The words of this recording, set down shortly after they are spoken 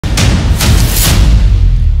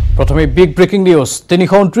প্ৰথমে big breaking news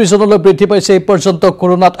 329 জনলৈ বৃদ্ধি পাইছে এই পৰ্যন্ত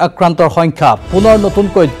কৰোনাত আক্ৰান্তৰ সংখ্যা পুনৰ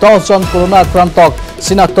নতুনকৈ 10 জন কৰোনা আক্ৰান্তক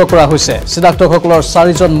চিনাক্ত কৰা হৈছে চিনাক্তসকলৰ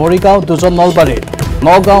 4 জন মৰিগাঁও 2 জন নলবাৰীৰ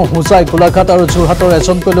নগাঁও হুজাই গোলাঘাট আৰু যোৰহাটৰ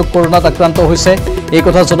এজনকৈ লোক কৰোনাত আক্ৰান্ত হৈছে এই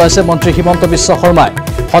কথা জনাইছে মন্ত্ৰী হিমন্ত বিশ্ব শৰ্মাই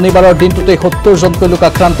শনিবাৰৰ দিনটোতে 70 জনকৈ লোক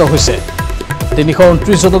আক্ৰান্ত হৈছে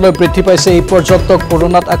 329 জনলৈ বৃদ্ধি পাইছে এই পৰ্যন্ত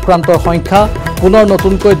কৰোনাত আক্ৰান্তৰ সংখ্যা পুনৰ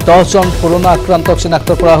নতুনকৈ 10 জন কৰোনা আক্ৰান্তক চিনাক্ত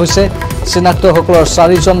কৰা হৈছে চিনাক্তসকলৰ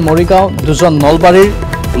 4 জন মৰিগাঁও 2 জন নলবাৰীৰ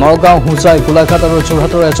নগাঁও হুজাই গোলাঘাট আৰু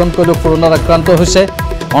যোৰহাটৰ এজনকৈ লোক কৰোনাত আক্ৰান্ত হৈছে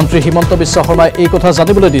মন্ত্ৰী হিমন্ত বিশ্ব শৰ্মাই এই কথা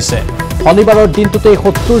জানিবলৈ দিছে শনিবাৰৰ দিনটোতে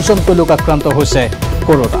 70 জনকৈ লোক আক্ৰান্ত হৈছে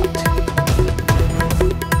কৰোনাত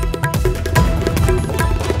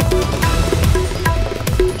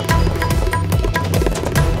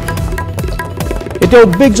এতিয়া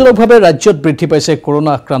উদ্বেগজনকভাৱে ৰাজ্যত বৃদ্ধি পাইছে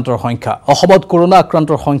কৰোনা আক্ৰান্তৰ সংখ্যা অসমত কৰোনা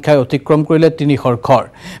আক্ৰান্তৰ সংখ্যাই অতিক্ৰম কৰিলে 300 ঘৰ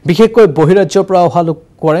বিশেষকৈ বহিৰাজ্যৰ পৰা অহা লোক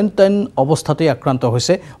কোৱাৰেণ্টাইন অৱস্থাতে আক্ৰান্ত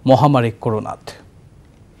হৈছে মহামাৰী কৰোনাত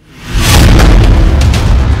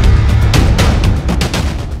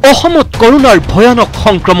অসমত কৰোনাৰ ভয়ানক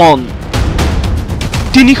সংক্ৰমণ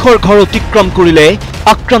 300 ঘৰ অতিক্ৰম কৰিলে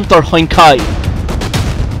আক্ৰান্তৰ সংখ্যাই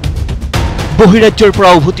বহিৰাজ্যৰ পৰা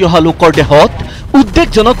উভতি অহা লোকৰ দেহত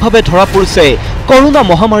উদ্বেগজনকভাৱে ধৰা পৰিছে কৰোনা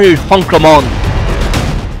মহামাৰীৰ সংক্ৰমণ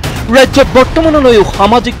ৰাজ্যত বৰ্তমানলৈ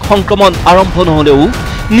সামাজিক সংক্ৰমণ আৰম্ভ নহলেও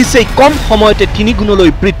নিচেই কম সময়তে 3 গুণলৈ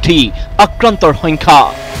বৃদ্ধি আক্ৰান্তৰ সংখ্যা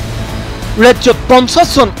ৰাজ্যত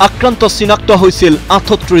 50 জন আক্ৰান্ত চিনাক্ত হৈছিল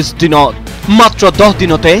 38 দিনত মাত্ৰ 10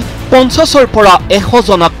 দিনতে 50ৰ পৰা 100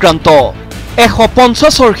 জন আক্ৰান্ত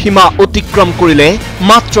 150ৰ সীমা অতিক্ৰম কৰিলে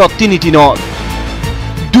মাত্ৰ 3 দিনত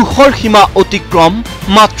 200ৰ সীমা অতিক্ৰম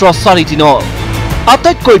মাত্ৰ 4 দিনত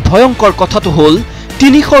আটাইতকৈ ভয়ংকৰ কথাটো হল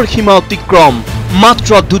 300ৰ সীমা অতিক্ৰম মাত্ৰ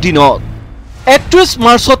 2 দিনত 31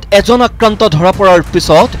 মাৰ্চত এজন আক্ৰান্ত ধৰা পৰাৰ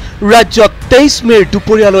পিছত ৰাজ্যত 23 মেৰ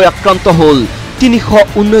দুপৰীয়ালৈ আক্ৰান্ত হল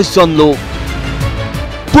 319 জন লোক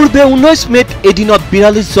পূৰ্বে 19 মেত এদিনত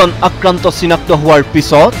 42 জন আক্ৰান্ত চিনাক্ত হোৱাৰ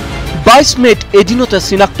পিছত 22 মেত এদিনতে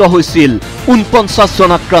চিনাক্ত হৈছিল 49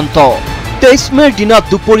 জন আক্ৰান্ত 23 মেৰ দিনা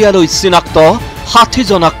দুপৰীয়ালৈ চিনাক্ত 60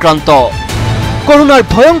 জন আক্ৰান্ত কৰোনাৰ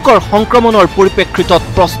ভয়ংকৰ সংক্ৰমণৰ পৰিপ্ৰেক্ষিতত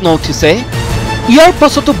প্ৰশ্ন উঠিছে ইয়াৰ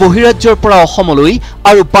পাছতো বহিৰাজ্যৰ পৰা অসমলৈ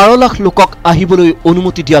আৰু 12 লাখ লোকক আহিবলৈ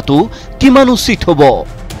অনুমতি দিয়াটো কিমান উচিত হ'ব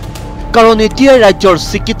কাৰণ এতিয়া ৰাজ্যৰ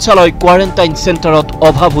চিকিৎসালয় কোৱাৰেণ্টাইন চেণ্টাৰত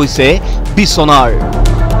অভাৱ হৈছে বিছনাৰ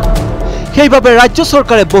সেইবাবে ৰাজ্য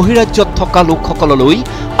চৰকাৰে বহিৰাজ্যত থকা লোকসকললৈ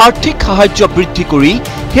আৰ্থিক সাহায্য বৃদ্ধি কৰি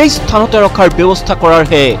সেই স্থানতে ৰখাৰ ব্যৱস্থা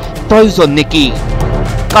কৰাৰহে প্ৰয়োজন নেকি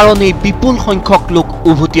কাৰণ এই বিপুল সংখ্যক লোক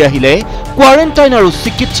উভতি আহিলে কোৱাৰেণ্টাইন আৰু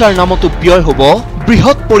চিকিৎসাৰ নামতো ব্যয় হ'ব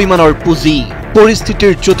বৃহৎ পৰিমাণৰ পুঁজি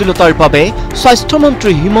পৰিস্থিতিৰ জটিলতাৰ বাবে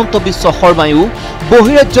স্বাস্থ্যমন্ত্ৰী হিমন্ত বিশ্ব শৰ্মায়ো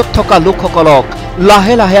বহিৰাজ্যত থকা লোকসকলক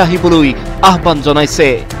লাহে লাহে আহিবলৈ আহ্বান জনাইছে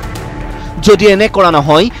যদি এনে কৰা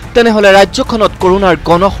নহয় তেনেহলে ৰাজ্যখনত কৰোনাৰ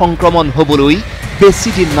গণ সংক্ৰমণ হ'বলৈ বেছি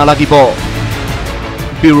দিন নালাগিব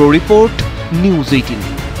bureau report news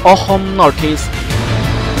 18 Assam north east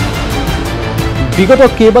বিগত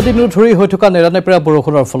কেইবাদিনো ধৰি হৈ থকা নেৰানেপেৰা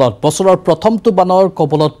বৰষুণৰ ফলত বছৰৰ প্ৰথমটো বানৰ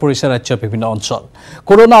কবলত পৰিছে ৰাজ্যৰ বিভিন্ন অঞ্চল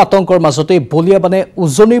কৰোনা আতংকৰ মাজতে বলিয়া বানে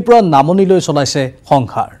উজনিৰ পৰা নামনিলৈ চলাইছে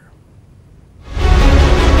সংহাৰ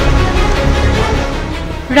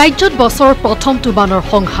ৰাজ্যত বছৰৰ প্ৰথমটো বানৰ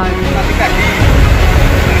সংহাৰ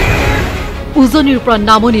উজনিৰ পৰা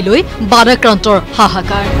নামনিলৈ বানাক্ৰান্তৰ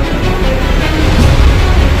হাহাকাৰ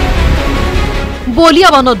বলিয়া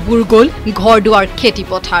বানত বুৰ গ'ল ঘৰ দুৱাৰ খেতি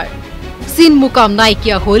পথাৰ চিন মুকাম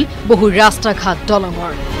নাইকিয়া হল বহু ৰাস্তা ঘাট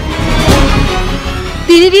দলঙৰ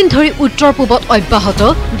 3 দিন ধৰি উত্তৰ পূবত অব্যাহত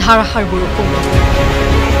ধাৰাসাৰ বৰষুণ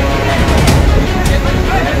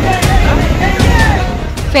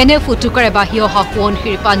ফেনে ফুটুকাৰে বাঢ়ি অহা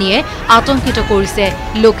সোৱণশিৰ পানীয়ে আতংকিত কৰিছে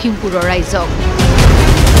লখিমপুৰৰ ৰাইজক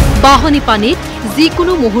বাহনী পানীত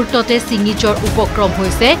যিকোনো মুহূৰ্ততে ছিঙি যোৱাৰ উপক্ৰম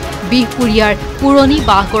হৈছে বিহপুৰীয়াৰ পুৰণি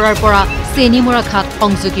বাহগড়াৰ পৰা চেনিমৰা ঘাট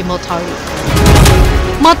সংযোগী মথাউৰি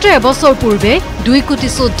মাত্ৰ এবছৰ পূৰ্বে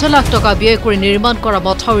 2,14 লাখ টকা ব্যয় কৰি নিৰ্মাণ কৰা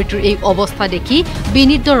মথাউৰিটোৰ এই অৱস্থা দেখি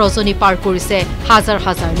বিনিদ্য ৰজনী পাৰ কৰিছে হাজাৰ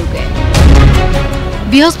হাজাৰ লোকে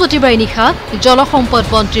বৃহস্পতিবাৰে নিশা জলসম্পদ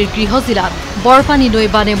মন্ত্ৰীৰ গৃহ জিলাত বৰপানী নৈ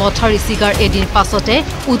বানে মথাউৰি চিগাৰ এদিন পাছতে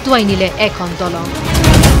উটুৱাই নিলে এখন দলং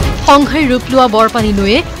সংঘাৰী ৰূপ লোৱা বৰপানী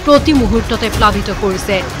নৈয়ে প্ৰতি মুহূৰ্ততে প্লাবিত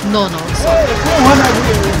কৰিছে ন অঞ্চল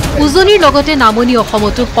উজনিৰ লগতে নামনি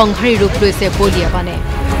অসমতো সংঘাৰী ৰূপ লৈছে বলিয়া বানে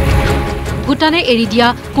ভূটানে এৰি দিয়া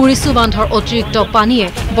কুৰিচু বান্ধৰ অতিৰিক্ত পানীয়ে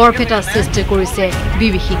বৰপেটা সৃষ্টি কৰিছে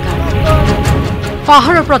বিভীষিকা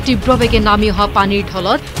পাহাৰৰ পৰা তীব্ৰবেগে নামি অহা পানীৰ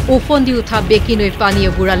ঢলত উফন্দি উঠা বেকি নৈ পানীয়ে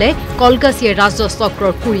বুৰালে কলগাছিয়ে ৰাজ্য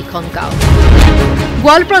চক্ৰৰ কুৰিখন গাঁও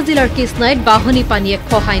গোৱালপাৰা জিলাৰ কৃষ্ণাইত বাহনী পানীয়ে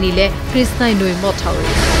খহাই নিলে কৃষ্ণাই নৈ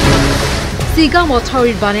মথাউৰি চিগা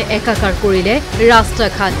মথাউৰিৰ বানে একাকাৰ কৰিলে ৰাস্তা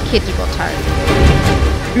ঘাট খেতিপথাৰ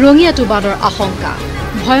ৰঙিয়াটো বানৰ আশংকা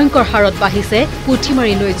ভয়ংকৰ হাৰত বাঢ়িছে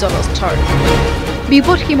পুঠিমাৰী নৈ জলস্তৰ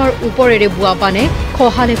বিপদসীমাৰ ওপৰেৰে বুৱা বানে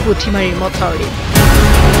খহালে পুঠিমাৰীৰ মথাউৰি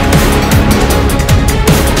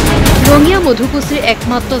ৰঙিয়া মধুকুছিৰ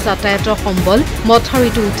একমাত্ৰ যাতায়াতৰ সম্বল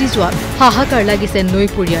মথাউৰিটো উটি যোৱাত হাহাকাৰ লাগিছে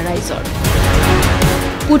নৈপুৰীয়া ৰাইজৰ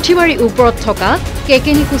পুঠিমাৰী ওপৰত থকা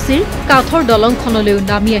কেকেনিকুছিৰ কাঠৰ দলংখনলৈও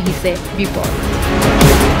নামি আহিছে বিপদ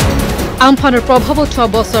আমফানৰ প্ৰভাৱত হোৱা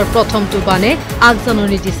বছৰ প্ৰথমটো বানে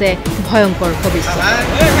আগজাননী দিছে ভয়ংকৰ ভৱিষ্যত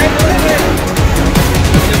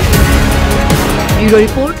bureau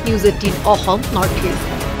report news 18 Assam north east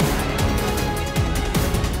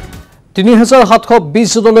 ৩৭২০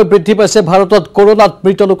 জনলৈ বৃদ্ধি পাইছে ভাৰতত কৰোনাত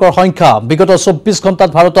মৃত লোকৰ সংখ্যা বিগত ২৪ ঘণ্টাত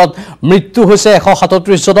ভাৰতত মৃত্যু হৈছে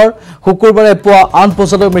 ১৩৭ জনৰ শুকুৰবাৰে পুৱা ৮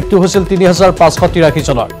 বজালৈ মৃত্যু হৈছিল ৩৫৮৩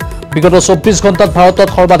 জনৰ বিগত ২৪ ঘণ্টাত ভাৰতত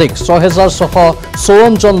সৰ্বাধিক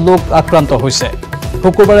 ৬৬৫৪ জন লোক আক্ৰান্ত হৈছে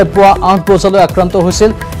শুকুৰবাৰে পুৱা ৮ বজালৈ আক্ৰান্ত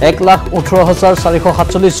হৈছিল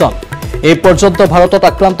 ১১৮৪৪৭ জন এই পৰ্যন্ত ভাৰতত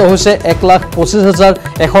আক্ৰান্ত হৈছে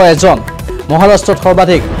 ১২৫১০১ জন মহাৰাষ্ট্ৰত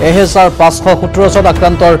সৰ্বাধিক ১৫১৭ জন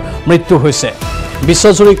আক্ৰান্তৰ মৃত্যু হৈছে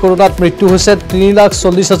বিশ্বজুৰি কৰোনাত মৃত্যু হৈছে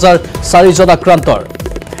 ৩,৪০,০০৪ জন আক্ৰান্তৰ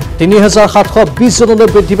 ৩৭২০ জনলৈ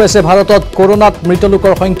বৃদ্ধি পাইছে ভাৰতত কৰোনাত মৃত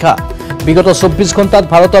লোকৰ সংখ্যা বিগত ২৪ ঘণ্টাত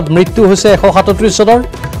ভাৰতত মৃত্যু হৈছে ১৩৭ জনৰ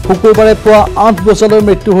শুকুৰবাৰে পুৱা ৮ বজালৈ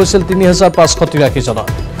মৃত্যু হৈছিল ৩৫৮৩ জনৰ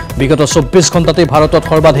বিগত ২৪ ঘণ্টাতে ভাৰতত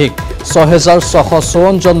সৰ্বাধিক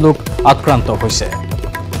 ৬৬৫৪ জন লোক আক্ৰান্ত হৈছে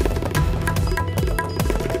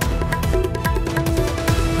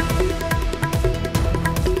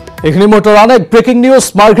এইখিনি মুহূৰ্তৰ আন এক ব্ৰেকিং নিউজ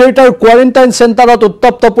মাৰ্ঘেৰিটাৰ কোৱাৰেণ্টাইন চেণ্টাৰত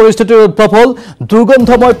উত্তপ্ত পৰিস্থিতিৰ উদ্ভৱ হ'ল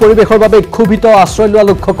দুৰ্গন্ধময় পৰিৱেশৰ বাবে ক্ষোভিত আশ্ৰয় লোৱা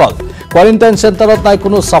লোকসকল কোৱাৰেণ্টাইন চেণ্টাৰত নাই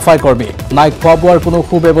কোনো চাফাই কৰ্মী নাই খোৱা বোৱাৰ কোনো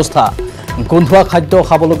সুব্যৱস্থা গোন্ধোৱা খাদ্য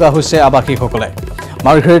খাব লগা হৈছে আৱাসীসকলে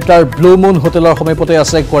মাৰ্ঘেৰিটাৰ ব্লু মুন হোটেলৰ সমীপতে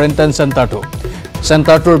আছে কোৱাৰেণ্টাইন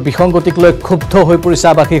চেণ্টাৰটোৰ বিসংগতিক লৈ ক্ষুব্ধ হৈ পৰিছে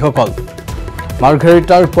আৱাসীসকল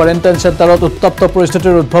মাৰ্ঘেৰিটাৰ কোৱাৰেণ্টাইন চেণ্টাৰত উত্তপ্ত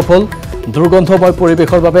পৰিস্থিতিৰ উদ্ভৱ হ'ল দুৰ্গন্ধময়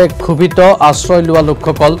পৰিৱেশৰ বাবে ক্ষোভিত আশ্ৰয় লোৱা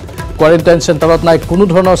লোকসকল কোৱাৰেণ্টাইন চেণ্টাৰত নাই কোনো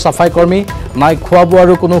ধৰণৰ চাফাই কৰ্মী নাই খোৱা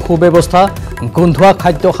বোৱাৰো কোনো সুব্যৱস্থা গোন্ধোৱা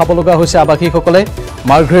খাদ্য খাব লগা হৈছে আৱাসীসকলে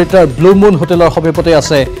মাৰ্ঘেৰিটাৰ ব্লু মুন হোটেলৰ সমীপতে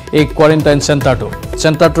আছে এই কোৱাৰেণ্টাইন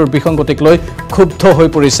চেণ্টাৰটোৰ বিসংগতিক লৈ ক্ষুব্ধ হৈ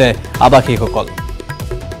পৰিছে আৱাসীসকল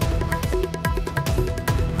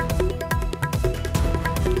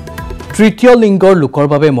তৃতীয় লিংগৰ লোকৰ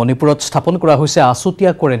বাবে মণিপুৰত স্থাপন কৰা হৈছে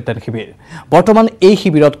আছুতীয়া কোৱাৰেণ্টাইন শিবিৰ বৰ্তমান এই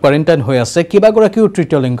শিবিৰত কোৱাৰেণ্টাইন হৈ আছে কিবাগৰাকীও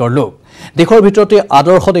তৃতীয় লিংগৰ লোক দেশৰ ভিতৰতে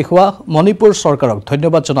আদৰ্শ দেখুওৱা মণিপুৰ চৰকাৰক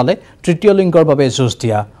ধন্যবাদ জনালে তৃতীয় লিংগৰ বাবে যুঁজ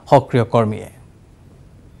দিয়া সক্ৰিয় কৰ্মীয়ে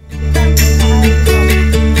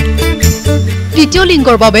তৃতীয়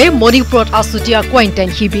লিংগৰ বাবে মণিপুৰত আছুতীয়া কোৱাৰেণ্টাইন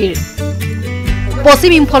শিবিৰ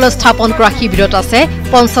পশ্চিম ইম্ফলত স্থাপন কৰা শিবিৰত আছে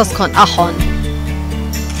 ৫০খন আসন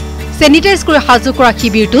সেনিটাইজ কৰি হাজু কৰা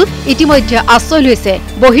শিবিৰটোত ইতিমধ্যে আশ্ৰয় লৈছে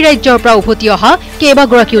বহিৰাজ্যৰ পৰা উভতি অহা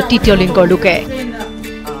কেইবাগৰাকীও তৃতীয় লিংগৰ লোকে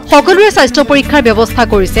সকলোৰে স্বাস্থ্য পৰীক্ষাৰ ব্যৱস্থা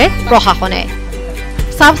কৰিছে প্ৰশাসনে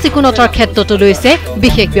চাফ চিকুণতাৰ ক্ষেত্ৰতো লৈছে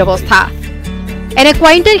বিশেষ ব্যৱস্থা এনে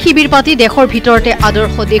কোৱাৰেণ্টাইন শিবিৰ পাতি দেশৰ ভিতৰতে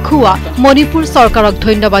আদৰ্শ দেখুওৱা মণিপুৰ চৰকাৰক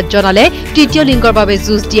ধন্যবাদ জনালে তৃতীয় লিংগৰ বাবে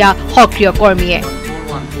যুঁজ দিয়া সক্ৰিয় কৰ্মীয়ে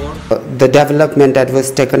The development that was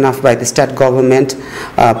taken off by the state government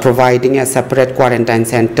providing a separate quarantine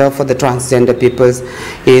center for the transgender peoples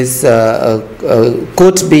is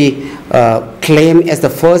could be claimed as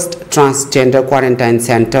the first transgender quarantine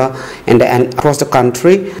center and across the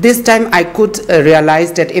country. This time I could realize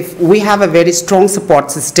that if we have a very strong support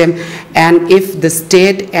system and if the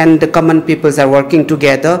state and the common peoples are working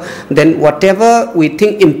together, then whatever we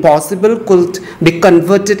think impossible could be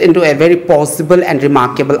converted into a very possible and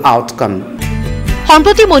remarkable outcome.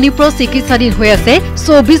 সম্প্ৰতি মণিপুৰত চিকিৎসাধীন হৈ আছে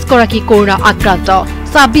 ২৪ গৰাকী corona আক্ৰান্ত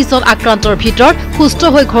 ২৬ জন আক্ৰান্তৰ ভিতৰত সুস্থ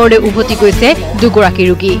হৈ ঘৰলৈ উভতি গৈছে ২ গৰাকী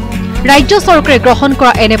ৰোগী ৰাজ্য চৰকাৰে গ্ৰহণ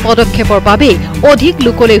কৰা এনে পদক্ষেপৰ বাবে অধিক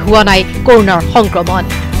লোকলৈ হোৱা নাই কৰোনাৰ সংক্ৰমণ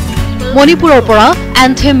মণিপুৰৰ পৰা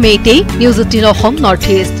anthem Meitei news 18 Assam north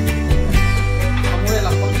east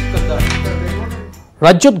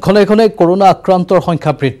ৰাজ্যত ঘনে ঘনে কৰোনা আক্ৰান্তৰ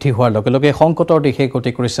সংখ্যা বৃদ্ধি হোৱাৰ লগে লগে সংকটৰ দিশে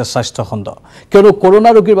গতি কৰিছে স্বাস্থ্য খণ্ড কিয়নো কৰোনা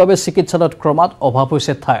ৰোগীৰ বাবে চিকিৎসালয়ত ক্ৰমাৎ অভাৱ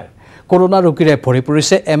হৈছে ঠাইৰ কৰোনা ৰোগীৰে ভৰি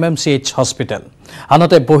পৰিছে MMCH হস্পিটেল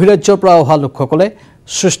আনহাতে বহিৰাজ্যৰ পৰা অহা লোকসকলে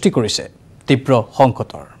সৃষ্টি কৰিছে তীব্ৰ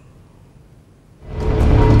সংকটৰ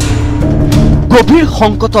গভীৰ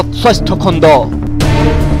সংকটত স্বাস্থ্য খণ্ড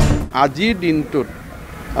আজিৰ দিনটোত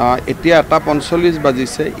এতিয়া ৪:৪৫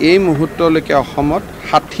 বাজিছে এই মুহূৰ্তলৈকে অসমত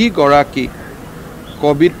 ৬০ গৰাকী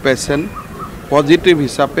কোভিড পেচেণ্ট পজিটিভ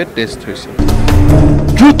হিচাপে টেষ্ট হৈছে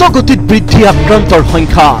দ্ৰুতগতিত বৃদ্ধি আক্ৰান্তৰ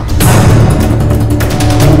সংখ্যা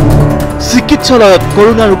চিকিৎসালয়ত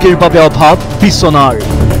কৰোনা ৰোগীৰ বাবে অভাৱ বিচনাৰ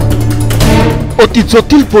অতি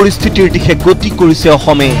জটিল পৰিস্থিতিৰ দিশে গতি কৰিছে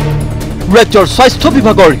অসমে ৰাজ্যৰ স্বাস্থ্য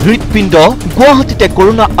বিভাগৰ হৃদপিণ্ড গুৱাহাটীতে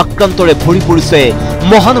কৰোনা আক্ৰান্তৰে ভৰি পৰিছে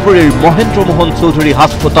মহানগৰীৰ মহেন্দ্ৰ মোহন চৌধুৰী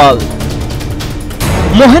হাস্পতাল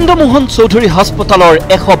মহেন্দ্ৰ মোহন চৌধুৰী হাস্পতালৰ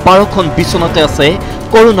 112খন বিচনাতে আছে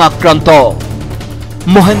কৰোনা আক্ৰান্ত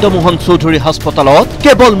মহেন্দ্ৰ মোহন চৌধুৰী হাস্পতালত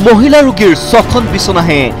কেৱল মহিলা ৰোগীৰ 6খন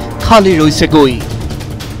বিচনাহে খালী ৰৈছেগৈ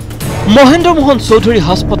মহেন্দ্ৰ মোহন চৌধুৰী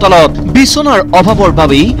হাস্পতালত বিচনাৰ অভাৱৰ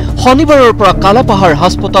বাবে শনিবাৰৰ পৰা কালাপাহাৰ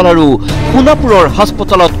হাস্পতাল আৰু সোণাপুৰৰ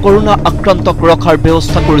হাস্পতালত কৰোনা আক্ৰান্তক ৰখাৰ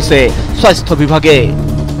ব্যৱস্থা কৰিছে স্বাস্থ্য বিভাগে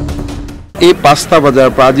এই 5টা বজাৰ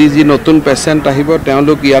পৰা আজি যি নতুন পেচেণ্ট আহিব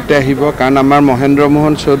তেওঁলোক ইয়াতে আহিব কাৰণ আমাৰ মহেন্দ্ৰ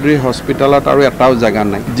মোহন চৌধুৰী হস্পিটালত আৰু এটাও জাগা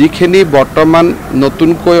নাই যিখিনি বৰ্তমান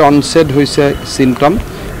নতুনকৈ অনসেট হৈছে সিম্পটম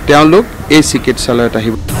তেওঁলোক এই চিকিৎসালয়ত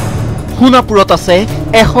আহিব সোণাপুৰত আছে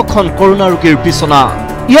 100খন কৰোনা ৰোগীৰ বিচনা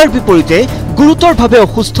ইয়াৰ বিপৰীতে গুৰুতৰভাৱে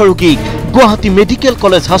অসুস্থ ৰোগীক গুৱাহাটী মেডিকেল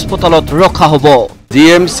কলেজ হাস্পতালত ৰখা হ'ব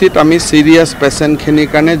জিএমচিত আমি সিৰিয়াস পেচেণ্টখিনিৰ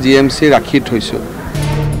কাৰণে জিএমচি ৰাখি থৈছো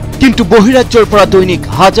কিন্তু বহিৰাজ্যৰ পৰা দৈনিক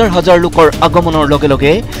হাজাৰ হাজাৰ লোকৰ আগমনৰ লগে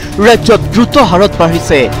লগে ৰাজ্যত দ্ৰুত হাৰত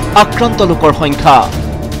বাঢ়িছে আক্ৰান্ত লোকৰ সংখ্যা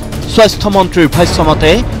স্বাস্থ্য মন্ত্ৰীৰ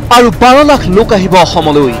ভাষ্যমতে আৰু 12 লাখ লোক আহিব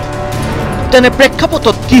অসমলৈ তেনে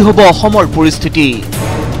প্ৰেক্ষাপটত কি হ'ব অসমৰ পৰিস্থিতি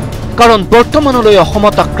কাৰণ বৰ্তমানলৈ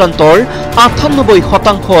অসমত আক্ৰান্তৰ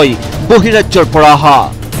 98% বহিৰাজ্যৰ পৰা অহা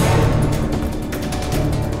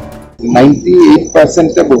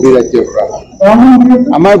 98% বহিৰাজ্যৰ পৰা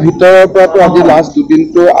আমাৰ ভিতৰৰ পৰাটো আজি লাষ্ট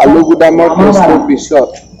দুদিনটো আলু গুদামৰ টেষ্টৰ পিছত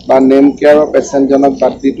বা নেম কেয়াৰৰ পেচেণ্টজনক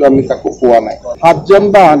বাদ দিটো আমি কাকো পোৱা নাই 7জন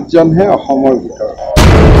বা 8জনহে অসমৰ ভিতৰত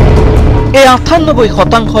এই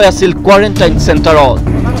 98% আছিল কোৱাৰেণ্টাইন চেণ্টাৰত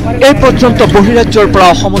এই পৰ্যন্ত বহিৰাজ্যৰ পৰা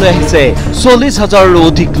অসমলৈ আহিছে 40,000ৰো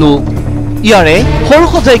অধিক লোক ইয়াৰে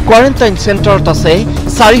সৰুসজাই কোৱাৰেণ্টাইন চেণ্টাৰত আছে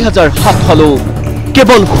 4,700 লোক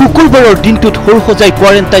কেৱল শুকুৰবাৰৰ দিনটোত সৰুসজাই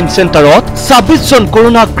কোৱাৰেণ্টাইন চেণ্টাৰত 26জন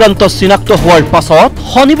কৰোনা আক্ৰান্ত চিনাক্ত হোৱাৰ পাছত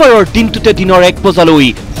শনিবাৰৰ দিনটোতে দিনৰ 1 বজালৈ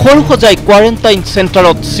সৰুসজাই কোৱাৰেণ্টাইন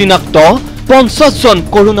চেণ্টাৰত চিনাক্ত 50জন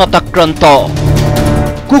কৰোনাত আক্ৰান্ত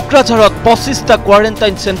কোকৰাঝাৰত 25টা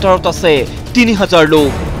কোৱাৰেণ্টাইন চেণ্টাৰত আছে 3,000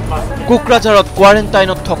 লোক কোকৰাঝাৰত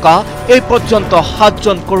কোৱাৰেণ্টাইনত থকা এই পৰ্যন্ত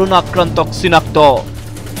 7জন কৰোনা আক্ৰান্তক চিনাক্ত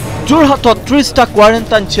যোৰহাটত 30টা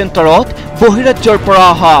কোৱাৰেণ্টাইন চেণ্টাৰত বহিৰাজ্যৰ পৰা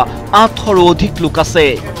অহা 800ৰো অধিক লোক আছে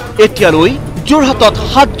এতিয়ালৈ যোৰহাটত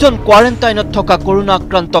 7জন কোৱাৰেণ্টাইনত থকা কৰোনা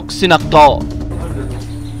আক্ৰান্তক চিনাক্ত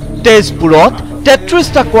তেজপুৰত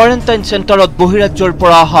 33টা কোৱাৰেণ্টাইন চেণ্টাৰত বহিৰাজ্যৰ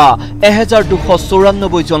পৰা অহা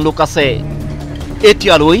 1294 জন লোক আছে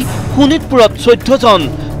এতিয়ালৈ শোণিতপুৰত 14জন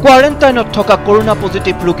কোৱাৰেণ্টাইনত থকা কৰোনা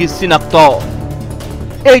পজিটিভ ৰোগী চিনাক্ত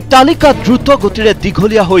এই তালিকা দ্ৰুত গতিৰে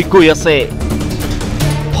দীঘলীয়া হৈ গৈ আছে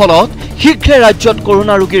ফলত শীঘ্ৰে ৰাজ্যত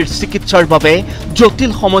কৰোনা ৰোগীৰ চিকিৎসাৰ বাবে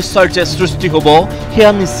জটিল সমস্যাৰ যে সৃষ্টি হ'ব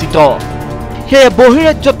হেয়া নিশ্চিত হে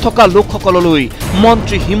বহিৰাজ্যত থকা লোকসকললৈ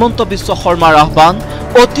মন্ত্ৰী হিমন্ত বিশ্ব শৰ্মাৰ আহ্বান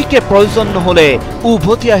অতিকে প্ৰয়োজন নহলে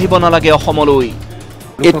উভতি আহিব নালাগে অসমলৈ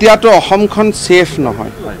এতিয়াতো অসমখন সেফ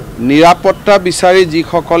নহয় নিৰাপত্তা বিচাৰি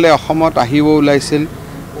যিসকলে অসমত আহিব ওলাইছিল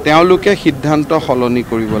তেওঁলোকে সিদ্ধান্ত সলনি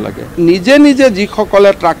কৰিব লাগে নিজে নিজে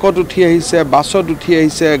যিসকলে ট্ৰাকত উঠি আহিছে বাছত উঠি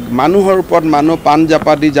আহিছে মানুহৰ ওপৰত মানুহ পান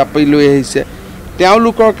জাপাদি জাপি লৈ আহিছে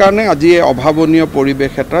তেওঁলোকৰ কাৰণে আজি অভাৱনীয়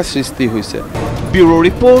পৰিৱেশ এটা সৃষ্টি হৈছে bureau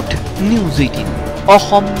report news 18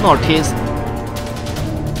 Assam north east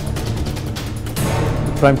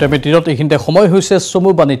prime time এটিনত এইখিনিতে সময় হৈছে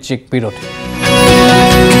চমু বাণিজ্যিক বিৰতি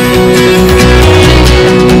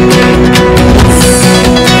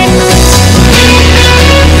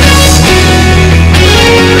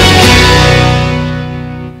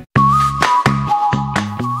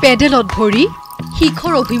পেডেলত ভৰি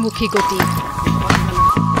শিখৰ অভিমুখী গতি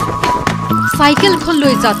সাইকেলখন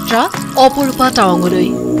লৈ যাত্ৰা অপৰূপা টাৱাঙলৈ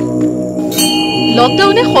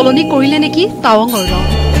লকডাউনে সলনি কৰিলে নেকি টাৱাঙৰ ৰং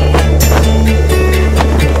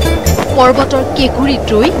পৰ্বতৰ কেকুৰিত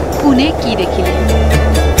ৰৈ কোনে কি দেখিলে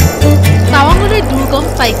টাৱাঙলৈ দুৰ্গম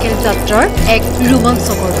সাইকেল যাত্ৰাৰ এক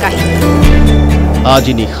ৰোমাঞ্চকৰ কাহিনী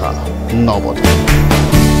আজি নিশা 9 বজাত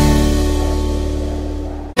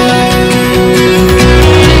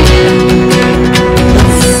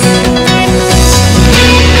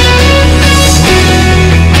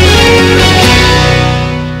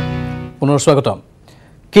পুনৰ স্বাগতম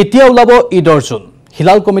কেতিয়া ওলাব ঈদৰ জোন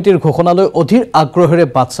হিলাল কমিটিৰ ঘোষণালৈ অধীৰ আগ্ৰহেৰে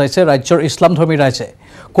বাট চাইছে ৰাজ্যৰ ইছলামধৰ্মী ৰাইজে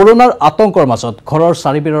কৰোনাৰ আতংকৰ মাজত ঘৰৰ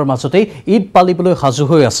চাৰিবেৰৰ মাজতেই ঈদ পালিবলৈ সাজু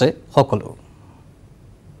হৈ আছে সকলো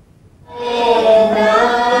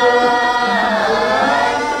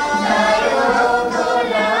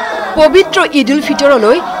পবিত্ৰ ঈদ উল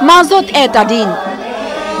ফিতৰলৈ মাজত এটা দিন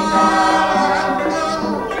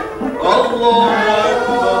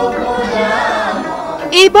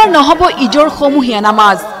এইবাৰ নহব ঈদৰ সমূহীয়া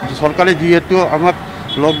নামাজ সৰকাৰে যেহেতু আমাৰ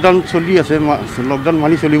লকডাউন চলি আছে লকডাউন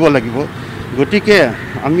মানি চলিব লাগিব গতিকে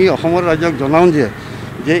আমি অসমৰ ৰাজ্যক জনাও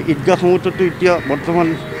যে ঈদগাহসমূহতো এতিয়া বৰ্তমান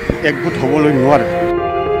একগোট হ'বলৈ নোৱাৰে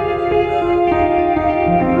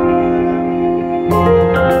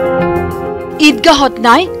ঈদগাহত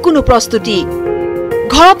নাই কোনো প্ৰস্তুতি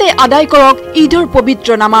ঘৰতে আদায় কৰক ঈদৰ পবিত্ৰ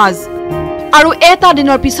নামাজ আৰু এটা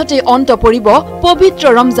দিনৰ পিছতে অন্ত পৰিব পবিত্ৰ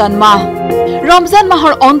ৰমজান মাহ ৰমজান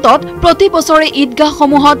মাহৰ অন্তত প্ৰতি বছৰে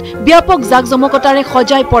ঈদগাহসমূহত ব্যাপক জাকজমকতাৰে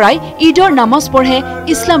সজাই পৰাই ঈদৰ নামাজ পঢ়ে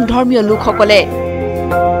ইছলাম ধৰ্মীয় লোকসকলে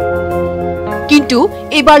কিন্তু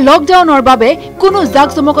এবাৰ লকডাউনৰ বাবে কোনো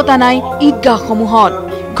জাকজমকতা নাই ঈদগাহসমূহত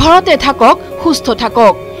ঘৰতে থাকক সুস্থ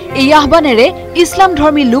থাকক এই আহ্বানেৰে ইছলাম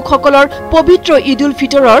ধৰ্মী লোকসকলৰ পবিত্ৰ ঈদুল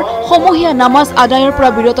ফিতৰৰ সমূহীয়া নামাজ আদায়ৰ পৰা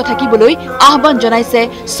বিৰত থাকিবলৈ আহ্বান জনাইছে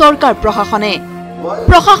চৰকাৰ প্ৰশাসনে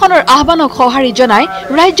প্ৰশাসনৰ আহ্বানক সঁহাৰি জনাই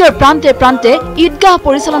ৰাজ্যৰ প্ৰান্তে প্ৰান্তে ঈদগাহ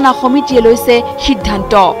পৰিচালনা সমিতিয়ে লৈছে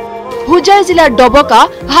সিদ্ধান্ত হুজাই জিলাৰ ডবকা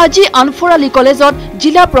হাজি আনফৰ আলী কলেজত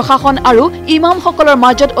জিলা প্ৰশাসন আৰু ইমামসকলৰ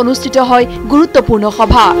মাজত অনুষ্ঠিত হয় গুৰুত্বপূৰ্ণ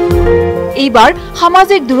সভা এইবাৰ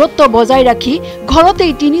সামাজিক দূৰত্ব বজাই ৰাখি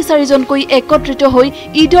ঘৰতেই ৩-৪ জনকৈ একত্ৰিত হৈ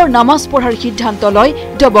ঈদৰ নামাজ পঢ়াৰ সিদ্ধান্ত লয়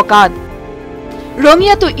ডবকাত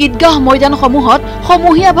ৰঙিয়াটো ঈদগাহ ময়দানসমূহত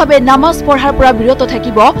সমূহীয়াভাৱে নামাজ পঢ়াৰ পৰা বিৰত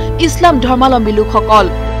থাকিব ইছলাম ধৰ্মাৱলম্বী লোকসকল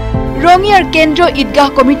ৰঙিয়াৰ কেন্দ্ৰীয় ঈদগাহ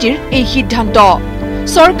কমিটিৰ এই সিদ্ধান্ত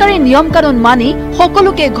চৰকাৰী নিয়ম কানুন মানি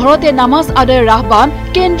সকলোকে ঘৰতে নামাজ আদায়ৰ আহ্বান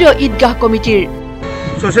কেন্দ্ৰীয় ঈদগাহ কমিটিৰ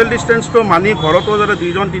সোশ্যাল ডিস্টেন্সটো মানি ঘৰতো যাতে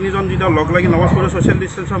 2-3জন যেতিয়া লগ লাগি নামাজ পঢ়ে সোশ্যাল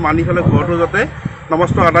ডিস্টেন্সৰ মানি ফেলে ঘৰতো যাতে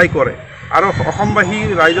নামাজটো আদায় কৰে আৰু অসমবাসী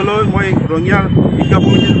ৰাইজলৈ মই ৰঙিয়া ঈদগাহ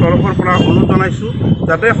কমিটিৰ তৰফৰ পৰা অনুৰোধ জনাইছো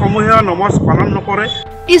যাতে সমূহীয়া নামাজ পালন নকৰে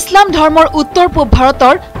ইছলাম ধৰ্মৰ উত্তৰ পূব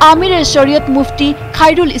ভাৰতৰ আমিৰে শৰীয়ত মুফতি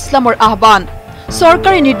খাইৰুল ইছলামৰ আহ্বান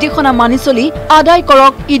চৰকাৰী নিৰ্দেশনা মানি চলি আদায়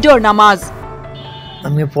কৰক ঈদৰ নামাজ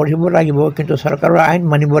আমি পঢ়িব লাগিব কিন্তু চৰকাৰৰ আইন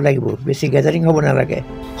মানিব লাগিব বেছি গ্যাদাৰিং হ'ব নালাগে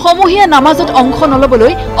সমূহীয়া নামাজত অংশ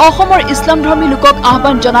নলবলৈ অসমৰ ইছলাম ধৰ্মী লোকক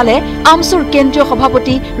আহ্বান জনালে আমছুৰ কেন্দ্ৰীয়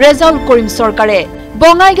সভাপতি ৰেজাউল কৰিম চৰকাৰে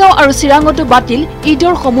বঙাইগাঁও আৰু চিৰাঙতো বাতিল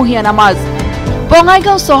ঈদৰ সমূহীয়া নামাজ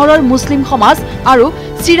বঙাইগাঁও চহৰৰ মুছলিম সমাজ আৰু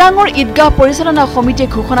চিৰাঙৰ ঈদগাহ পৰিচালনা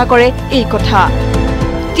সমিতিয়ে ঘোষণা কৰে এই কথা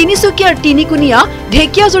তিনিচুকীয়াৰ তিনিকুণীয়া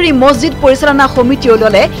ঢেকিয়াজুৰি মছজিদ পৰিচালনা সমিতিয়ে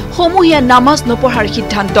ল'লে সমূহীয়া নামাজ নপঢ়াৰ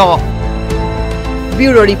সিদ্ধান্ত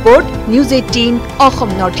bureau report news 18 Assam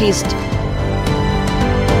north east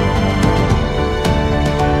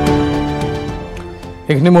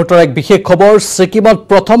এইখিনি মুহূৰ্তৰ এক বিশেষ খবৰ ছিকিমত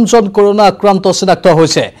প্ৰথমজন কৰোনা আক্ৰান্ত চিনাক্ত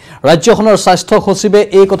হৈছে ৰাজ্যখনৰ স্বাস্থ্য সচিবে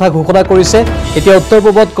এই কথা ঘোষণা কৰিছে এতিয়া উত্তৰ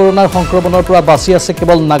পূবত কৰোনাৰ সংক্ৰমণৰ পৰা বাছি আছে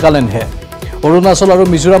কেৱল নাগালেণ্ডহে অৰুণাচল আৰু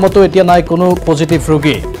মিজোৰামতো এতিয়া নাই কোনো পজিটিভ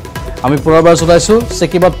ৰোগী আমি পুনৰবাৰ জনাইছো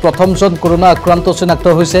ছিকিমত প্ৰথমজন কৰোনা আক্ৰান্ত চিনাক্ত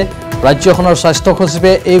হৈছে ৰাজ্যখনৰ স্বাস্থ্য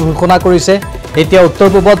সচিবে এই ঘোষণা কৰিছে এতিয়া উত্তৰ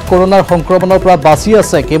পূবত কৰোনাৰ সংক্ৰমণৰ পৰা বাছি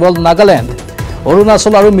আছে কেৱল নাগালেণ্ড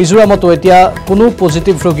অৰুণাচল আৰু মিজোৰামতো এতিয়া কোনো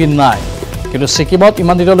পজিটিভ ৰোগী নাই কিন্তু ছিকিমত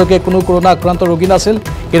ইমান দিনলৈকে কোনো কৰোনা আক্ৰান্ত ৰোগী নাছিল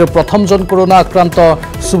কিন্তু প্ৰথমজন কৰোনা আক্ৰান্ত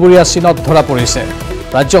চুবুৰীয়া চীনত ধৰা পৰিছে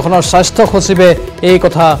ৰাজ্যখনৰ স্বাস্থ্য সচিবে এই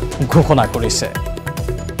কথা ঘোষণা কৰিছে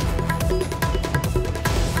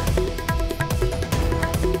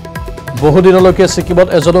বহুদিনলৈকে ছিকিমত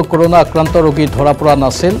এজনো কৰোনা আক্ৰান্ত ৰোগী ধৰা পৰা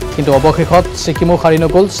নাছিল কিন্তু অৱশেষত ছিকিমো সাৰি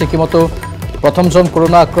নগ'ল ছিকিমতো প্ৰথমজন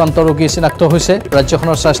কৰোনা আক্ৰান্ত ৰোগী চিনাক্ত হৈছে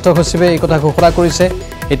ৰাজ্যখনৰ স্বাস্থ্য সচিবে এই কথা ঘোষণা কৰিছে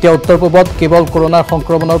এতিয়া উত্তৰ পূবত কেৱল কৰোনাৰ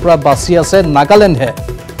সংক্ৰমণৰ পৰা বাছি আছে নাগালেণ্ডহে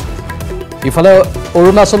ইফালে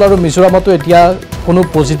অৰুণাচল আৰু মিজোৰামতো এতিয়া কোনো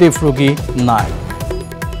পজিটিভ ৰোগী নাই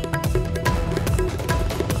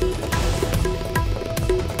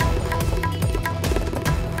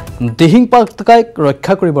দিহিং পাটকাইক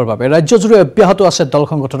ৰক্ষা কৰিবৰ বাবে ৰাজ্যজুৰি অব্যাহত আছে দল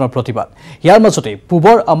সংগঠনৰ প্ৰতিবাদ ইয়াৰ মাজতে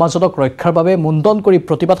পূবৰ আমাজনক ৰক্ষাৰ বাবে মুণ্ডন কৰি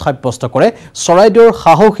প্ৰতিবাদ সাব্যস্ত কৰে চৰাইদেউৰ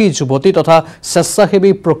সাহসী যুৱতী তথা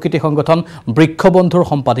স্বেচ্ছাসেৱী প্ৰকৃতি সংগঠন বৃক্ষবন্ধুৰ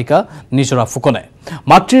সম্পাদিকা নিজৰা ফুকনে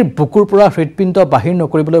মাতৃৰ বুকুৰ পৰা হৃদপিণ্ড বাহিৰ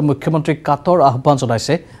নকৰিবলৈ মুখ্যমন্ত্ৰীক কাতৰ আহ্বান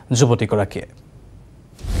জনাইছে যুৱতীগৰাকীয়ে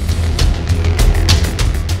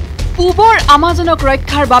পূবৰ আমাজনক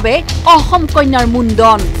ৰক্ষাৰ বাবে অসম কন্যাৰ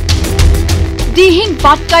মুণ্ডন দিহিং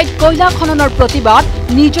পাটকাইত কয়লা খননৰ প্ৰতিবাদ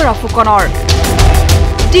নিজৰা ফুকনৰ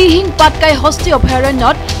দিহিং পাটকাই হস্তি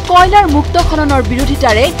অভয়াৰণ্যত কয়লাৰ মুক্ত খননৰ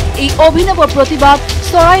বিৰোধিতাৰে এই অভিনৱ প্ৰতিবাদ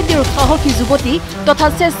চৰাইদেউৰ সাহসী যুৱতী তথা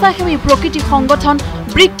স্বেচ্ছাসেৱী প্ৰকৃতি সংগঠন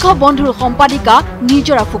বৃক্ষ বন্ধুৰ সম্পাদিকা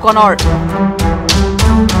নিজৰা ফুকনৰ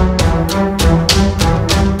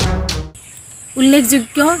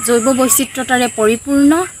উল্লেখযোগ্য জৈৱ বৈচিত্ৰতাৰে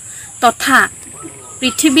পৰিপূৰ্ণ তথা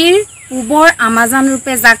পৃথিৱীৰ পূবৰ আমাজন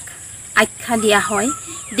ৰূপে যাক আখ্যা দিয়া হয়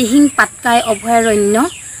দিহিং পাটকাই অভয়াৰণ্য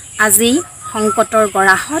আজি সংকটৰ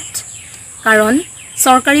গৰাহত কাৰণ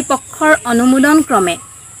চৰকাৰী পক্ষৰ অনুমোদন ক্ৰমে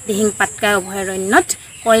দিহিং পাটকাই অভয়াৰণ্যত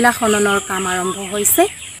কয়লা খননৰ কাম আৰম্ভ হৈছে।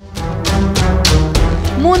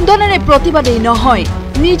 মুণ্ডনেৰে প্ৰতিবাদেই নহয়,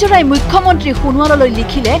 নিজৰাই মুখ্যমন্ত্ৰী সোণোৱাললৈ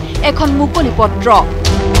লিখিলে এখন মুকলি পত্ৰ।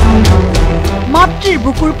 মাতৃৰ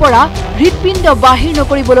বুকুৰ পৰা হৃদপিণ্ড বাহিৰ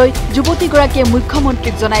নকৰিবলৈ যুৱতীগৰাকীয়ে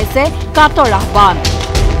মুখ্যমন্ত্ৰীক জনাইছে কাটৰ আহ্বান।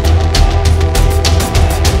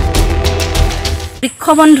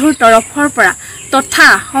 বৃক্ষবন্ধুৰ তৰফৰ পৰা তথা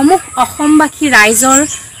সমূহ অসমবাসী ৰাইজৰ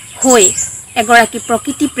হৈ এগৰাকী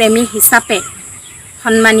প্ৰকৃতি প্ৰেমী হিচাপে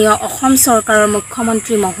সন্মানীয় অসম চৰকাৰৰ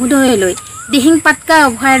মুখ্যমন্ত্ৰী মহোদয়লৈ দিহিং পাটকাই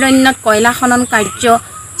অভয়াৰণ্যত কয়লা খনন কাৰ্য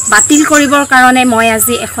বাতিল কৰিবৰ কাৰণে মই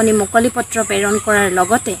আজি এখনি মুকলি পত্ৰ প্ৰেৰণ কৰাৰ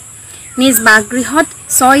লগতে নিজ বাসগৃহত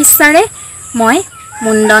স্বইচ্ছাৰে মই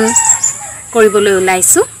মুণ্ডন কৰিবলৈ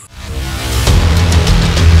ওলাইছোঁ।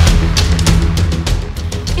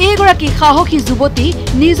 এইগৰাকী সাহসী যুৱতী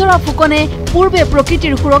নিজৰা ফুকনে পূৰ্বে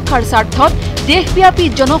প্ৰকৃতিৰ সুৰক্ষাৰ স্বাৰ্থত দেশব্যাপী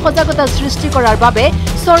জনসজাগতা সৃষ্টি কৰাৰ বাবে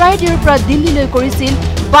চৰাইদেউৰ পৰা দিল্লীলৈ কৰিছিল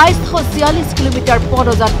 ২২৪৬ কিলোমিটাৰ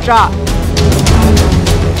পদযাত্ৰা।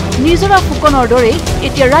 নিজৰা ফুকনৰ দৰে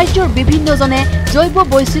এতিয়া ৰাজ্যৰ বিভিন্নজনে জৈৱ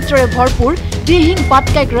বৈচিত্ৰ্যৰে ভৰপূৰ দিহিং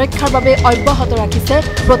পাটকাইক ৰক্ষাৰ বাবে অব্যাহত ৰাখিছে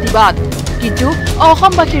প্ৰতিবাদ। কিন্তু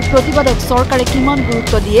অসমবাসীৰ প্ৰতিবাদক চৰকাৰে কিমান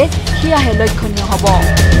গুৰুত্ব দিয়ে সেয়াহে লক্ষণীয় হ'ব।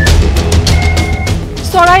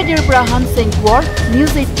 চৰাইদেউৰ পৰা হানসিং Konwar,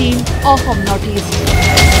 news 18 Assam north east.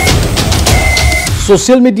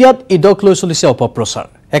 Social মিডিয়াত ঈদক লৈ চলিছে অপপ্ৰচাৰ।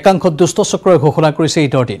 একাংশ দুষ্ট চক্ৰই ঘোষণা কৰিছে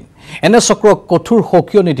ঈদৰ দিন। এনে চক্ৰক কঠোৰ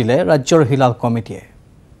সকিয় নিদিলে ৰাজ্যৰ হিলাল কমিটিয়ে।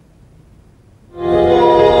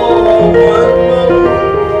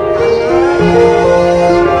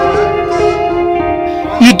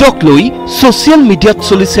 ঈদক লৈ ছ'চিয়েল মিডিয়াত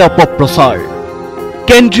চলিছে অপপ্ৰচাৰ।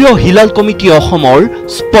 কেন্দ্ৰীয় হিলাল কমিটি অসমৰ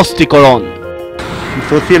স্পষ্টীকৰণ।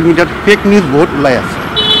 ছ'চিয়েল মিডিয়াত ফেক নিউজ বহুত ওলাই আছে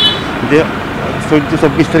যে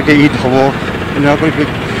 ২৪ তাৰিখে ঈদ হ'ব এনেকুৱা কৰি।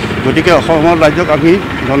 গতিকে অসমৰ ৰাজ্যক আমি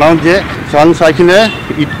জনাওঁ যে চান চাই কিনে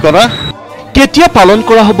ঈদ কৰা। কেতিয়া পালন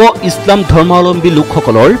কৰা হ'ব ইছলাম ধৰ্মাৱলম্বী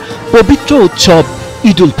লোকসকলৰ পবিত্ৰ উৎসৱ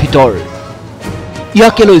ঈদ উল ফিতৰ?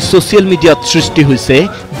 ইয়াকে লৈ ছ'চিয়েল মিডিয়াত সৃষ্টি হৈছে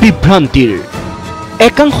বিভ্ৰান্তিৰ।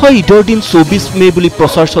 একাংশই ঈদৰ দিন ২৪ মে বুলি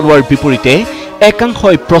প্ৰচাৰ চলোৱাৰ বিপৰীতে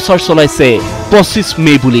একাংশই প্ৰচাৰ চলাইছে ২৫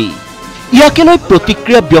 মে বুলি। ইয়াকে লৈ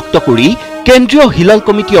প্ৰতিক্ৰিয়া ব্যক্ত কৰি কেন্দ্ৰীয় হিলাল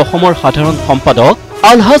কমিটি অসমৰ সাধাৰণ সম্পাদক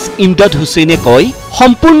আলহাজ ইমদাদ হুছেইনে কয়,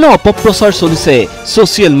 সম্পূৰ্ণ অপপ্ৰচাৰ চলিছে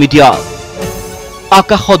ছ'চিয়েল মিডিয়াত।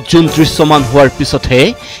 আকাশত জোন দৃশ্যমান হোৱাৰ পিছতহে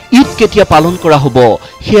ঈদ কেতিয়া পালন কৰা হ'ব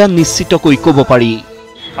সেয়া নিশ্চিতকৈ ক'ব পাৰি।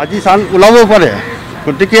 আজি চান ওলাব পাৰে,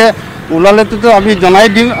 গতিকে ওলালেতো আমি জনাই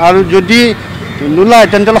দিম, আৰু যদি নোলায়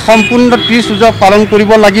তেন্তে সম্পূৰ্ণ ৩০ ৰোজা পালন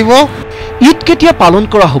কৰিব লাগিব। ঈদ কেতিয়া পালন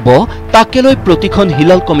কৰা হ'ব তাকে লৈ প্ৰতিখন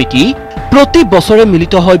হিলাল কমিটি প্ৰতি বছৰে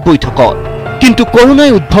মিলিত হয় বৈঠকত। কিন্তু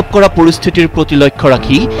কৰোনাই উদ্ভৱ কৰা পৰিস্থিতিৰ প্ৰতি লক্ষ্য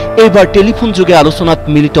ৰাখি এইবাৰ টেলিফোন যোগে আলোচনাত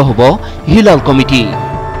মিলিত হ'ব হিলাল কমিটি।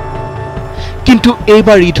 কিন্তু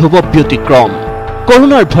এইবাৰ ঈদ হ'ব ব্যতিক্ৰম।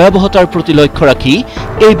 কৰোনাৰ ভয়াৱহতাৰ প্ৰতি লক্ষ্য ৰাখি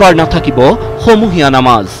এইবাৰ নাথাকিব সমূহীয়া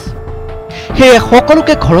নামাজ। সেয়ে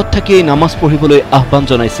সকলোকে ঘৰত থাকি এই নামাজ পঢ়িবলৈ আহ্বান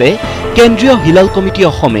জনাইছে কেন্দ্ৰীয় হিলাল কমিটি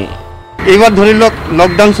অসমে। এইবাৰ ধৰি লওক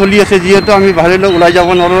লকডাউন চলি আছে, যিহেতু আমি বাহিৰলৈ ওলাই যাব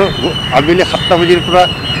নোৱাৰোঁ। আবেলি ৭টা বজাৰ পৰা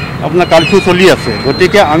আপোনাৰ কাৰ্ফিউ চলি আছে,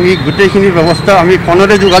 গতিকে আমি গোটেইখিনি ব্যৱস্থা আমি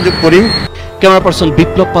ফোনেৰে যোগাযোগ কৰিম। কেমেৰা পাৰ্চন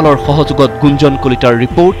বিপ্লৱ পালৰ সহযোগত গুঞ্জন কলিতাৰ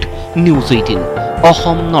report, news 18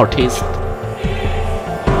 Assam north east.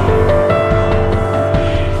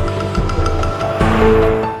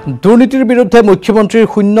 দুৰ্নীতিৰ বিৰুদ্ধে মুখ্যমন্ত্ৰীৰ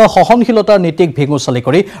শূন্য সহনশীলতাৰ নীতিক ভেঙুচালি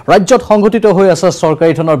কৰি ৰাজ্যত সংঘটিত হৈ আছে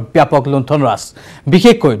চৰকাৰী ধনৰ ব্যাপক লুণ্ঠন ৰাজ।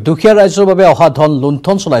 বিশেষকৈ দুখীয়া ৰাইজৰ বাবে অহা ধন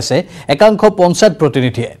লুণ্ঠন চলাইছে একাংশ পঞ্চায়ত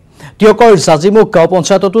প্ৰতিনিধিয়ে। টিয়কৰ জাজিমুখ গাঁও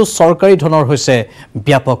পঞ্চায়ততো চৰকাৰী ধনৰ হৈছে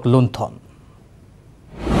ব্যাপক লুণ্ঠন।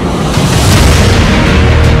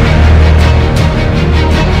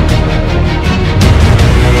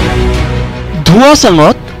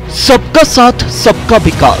 ধোঁৱাচাঙত সবকা সাথ সবকা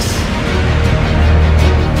বিকাশ।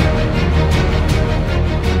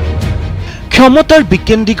 ক্ষমতাৰ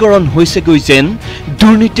বিকেন্দ্ৰীকৰণ হৈছেগৈ যেন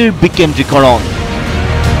দুৰ্নীতিৰ বিকেন্দ্ৰীকৰণ।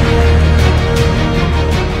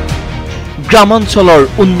 গ্ৰামাঞ্চলৰ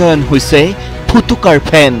উন্নয়ন হৈছে ফুটুকাৰ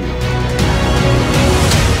ফেন।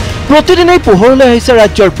 প্ৰতিদিনেই পোহৰলৈ আহিছে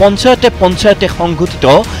ৰাজ্যৰ পঞ্চায়তে পঞ্চায়তে সংঘটিত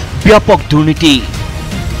ব্যাপক দুৰ্নীতি।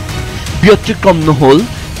 ব্যতিক্ৰম নহল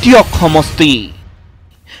টিয়ক সমষ্টি।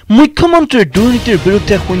 মুখ্যমন্ত্ৰীৰ দুৰ্নীতিৰ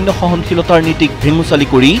বিৰুদ্ধে শূন্য সহনশীলতাৰ নীতিক ভেঙুচালি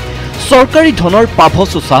কৰি চৰকাৰী ধনৰ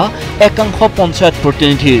পাভচোচা একাংশ পঞ্চায়ত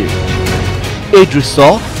প্ৰতিনিধিৰ। এই দৃশ্য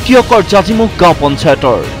টিয়কৰ জাজিমুখ গাঁও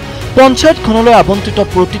পঞ্চায়তৰ। পঞ্চায়তখনলৈ আবণ্টিত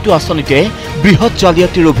প্ৰতিটো আঁচনিতে বৃহৎ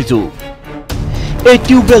জালিয়াতিৰ অভিযোগ। এই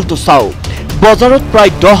টিউবৱেলটো চাওক, বজাৰত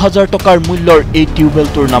প্ৰায় 10,000 টকাৰ মূল্যৰ এই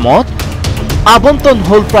টিউবৱেলটোৰ নামত আবণ্টন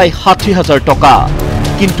হ'ল প্ৰায় 60,000 টকা।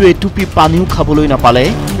 কিন্তু এটুপি পানীও খাবলৈ নাপালে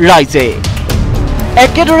ৰাইজে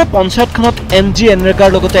একেদৰে পঞ্চায়তখনত এনজি এনৰেগাৰ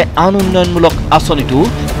লগতে আন উন্নয়নমূলক আঁচনিটো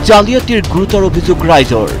জালিয়াতিৰ গুৰুতৰ অভিযোগ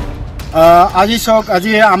ৰাইজৰ আজি চাওক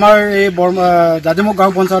আজি আমাৰ এই জাজিমুখ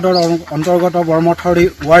গাঁও পঞ্চায়তৰ অন্তৰ্গত বৰমথাউৰি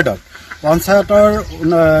ৱাৰ্ডত পঞ্চায়তৰ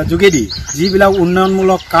যোগেদি যিবিলাক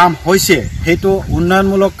উন্নয়নমূলক কাম হৈছে সেইটো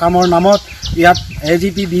উন্নয়নমূলক কামৰ নামত ইয়াত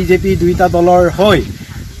এজিপি বিজেপি দুইটা দলৰ হৈ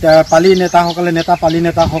পালি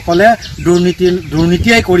নেতাসকলে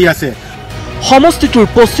দুৰ্নীতিয়াই কৰি আছে সমষ্টিটোৰ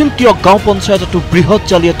পশ্চিম টিয়ক গাঁও পঞ্চায়ততো বৃহৎ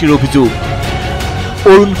জালিয়াতিৰ অভিযোগ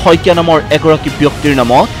অৰুণ শইকীয়া নামৰ এগৰাকী ব্যক্তিৰ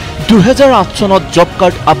নামত 2008 চনত জব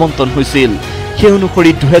কাৰ্ড আবণ্টন হৈছিল সেই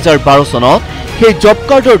অনুসৰি 2012 চনত সেই জব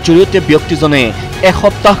কাৰ্ডৰ জৰিয়তে ব্যক্তিজনে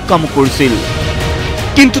এসপ্তাহ কাম কৰিছিল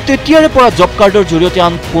কিন্তু তেতিয়াৰে পৰা জব কাৰ্ডৰ জৰিয়তে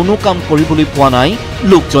আন কোনো কাম কৰিবলৈ পোৱা নাই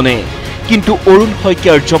লোকজনে কিন্তু অৰুণ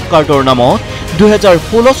শইকীয়াৰ জব কাৰ্ডৰ নামত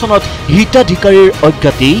 2016 চনত হিতাধিকাৰীৰ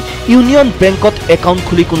অজ্ঞাতি ইউনিয়ন বেংকত একাউণ্ট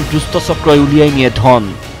খুলি কোন দুষ্ট চক্ৰই উলিয়াই নিয়ে ধন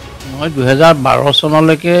মই 2012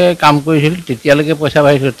 চনলৈকে কাম কৰিছিল তেতিয়ালৈকে পইচা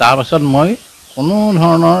পাইছিল তাৰ পাছত মই কোনো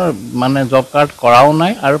ধৰণৰ মানে জব কাৰ্ড কৰাও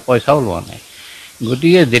নাই আৰু পইচাও লোৱা নাই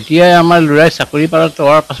গতিকে যেতিয়াই আমাৰ লৰাই চাকৰি পাৰত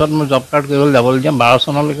হোৱাৰ পাছত মই জব কাৰ্ড কৰিবলৈ যাবলৈ দিম 12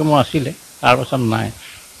 চনলৈকে মই আছিলে তাৰ পাছত নাই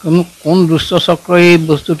কোন দুষ্ট চক্ৰই এই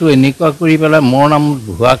বস্তুটো এনেকুৱা কৰি পেলাই মোৰ নামত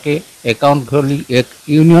ভুৱাকে একাউণ্ট খুলি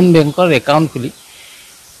ইউনিয়ন বেংকৰ একাউণ্ট খুলি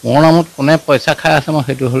মোৰ নামত কোনে পইচা খাই আছে মই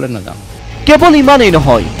সেইটো হ'লে নাজানো কেৱল ইমানেই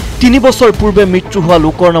নহয় 3 বছৰ পূৰ্বে মৃত্যু হোৱা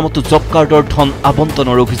লোকৰ নামতো জব কাৰ্ডৰ ধন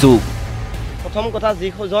আবণ্টনৰ অভিযোগ প্ৰথম কথা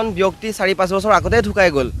যিজন ব্যক্তি 4-5 বছৰ আগতে ঢুকাই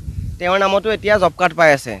গ'ল তেওঁৰ নামতো এতিয়া জব কাৰ্ড পাই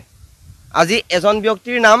আছে আজি এজন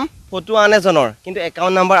ব্যক্তিৰ নাম ফটো আন এজনৰ কিন্তু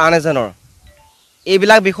একাউণ্ট নম্বৰ আন এজনৰ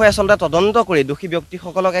এইবিলাক বিষয় আসলতে তদন্ত কৰি দোষী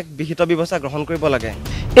ব্যক্তিসকলক এক বিহিত ব্যৱস্থা গ্ৰহণ কৰিব লাগে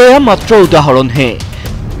এয়া মাত্ৰ উদাহৰণহে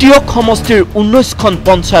টিয়ক সমষ্টিৰ 19খন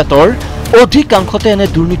পঞ্চায়তৰ অধিকাংশতে এনে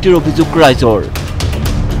দুৰ্নীতিৰ অভিযোগ ৰাইজৰ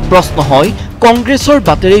প্ৰশ্ন হয় কংগ্ৰেছৰ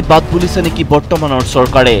বাটেৰেই বাদ বুলিছে নেকি বৰ্তমানৰ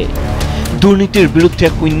চৰকাৰে দুৰ্নীতিৰ বিৰুদ্ধে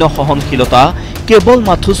শূন্য সহনশীলতা কেৱল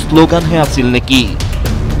মাথো শ্লোগানহে আছিল নেকি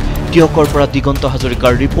টিয়কৰ পৰা দিগন্ত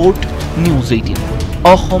হাজৰিকাৰ report news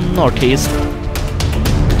 18 Assam north east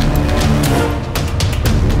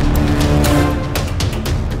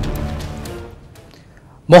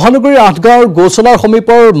মহানগৰীৰ আঠগাঁৱৰ গৌচলাৰ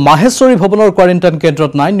সমীপৰ মাহেশ্বৰী ভৱনৰ কোৱাৰেণ্টাইন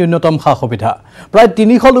কেন্দ্ৰত নাই ন্যূনতম সা সুবিধা প্ৰায়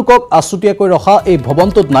 300 লোকক আছুতীয়াকৈ ৰখা এই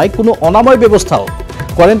ভৱনটোত নাই কোনো অনাময় ব্যৱস্থাও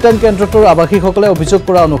কোৱাৰেণ্টাইন কেন্দ্ৰটোৰ আৱাসীসকলে অভিযোগ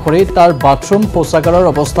কৰা অনুসৰি তাৰ বাথৰুম শৌচাগাৰৰ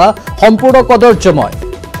অৱস্থা সম্পূৰ্ণ কদৰ্যময়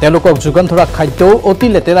তেওঁলোকক যোগান ধৰা খাদ্যও অতি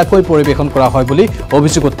লেতেৰাকৈ পৰিৱেশন কৰা হয় বুলি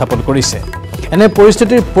অভিযোগ উত্থাপন কৰিছে এনে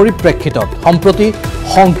পৰিস্থিতিৰ পৰিপ্ৰেক্ষিতত সম্প্ৰতি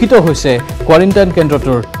শংকিত হৈছে কোৱাৰেণ্টাইন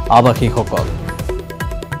কেন্দ্ৰটোৰ আৱাসীসকল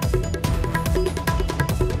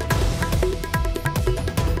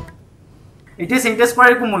এটি সেনিটাইজ কৰাৰ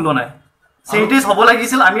একো মূল্য নাই সেনিটাইজ হ'ব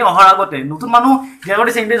লাগিছিল আমি অহাৰ আগতে নতুন মানুহ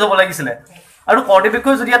যেগতে সেনিটাইজ হ'ব লাগিছিল আৰু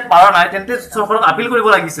কৰ্তৃপক্ষই যদি ইয়াত পাৰা নাই তেন্তে চৰকাৰক আপিল কৰিব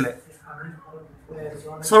লাগিছিল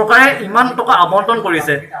চৰকাৰে ইমান টকা আবণ্টন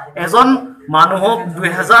কৰিছে এজন মানুহক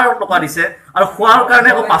 2000 টকা দিছে আৰু খোৱাৰ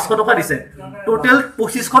কাৰণে 500 টকা দিছে টোটেল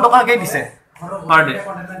 2500 টকাকে দিছে পাৰ ডে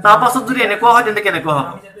তাৰ পাছত যদি এনেকুৱা হয় তেন্তে কেনেকুৱা হ'ব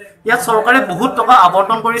ইয়াত চৰকাৰে বহুত টকা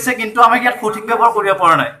আবণ্টন কৰিছে কিন্তু আমি ইয়াত সঠিক ব্যৱহাৰ কৰিব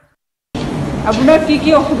পৰা নাই আপোনাৰ কি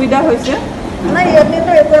অসুবিধা হৈছে নাই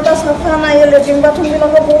ইয়াতেতো একোটা চাফা নাই লেট্ৰিন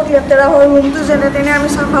বাথৰুমবিলাকো বহুত লেতেৰা হয় ৰুমটো যেনে তেনে আমি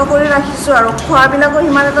চাফা কৰি ৰাখিছোঁ আৰু খোৱাবিলাকো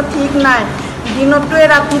সিমান এটা ঠিক নাই দিনতটোৱে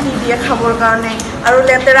ৰাতি দি দিয়ে খাবৰ কাৰণে আৰু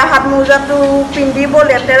লেতেৰা হাত মোজাটো পিন্ধিব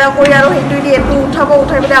লেতেৰা কৰি আৰু সেইটো দি এইটো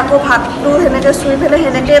উঠাই পেলাই আকৌ ভাতটো সেনেকৈ চুই পেলাই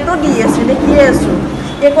সেনেকৈতো দি আছে দেখিয়ে আছোঁ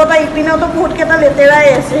একোটা ইপিনেওতো বহুতকেইটা লেতেৰাই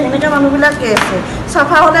আছে সেনেকৈ মানুহবিলাকে আছে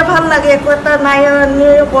চাফা হ'লে ভাল লাগে একো এটা নাই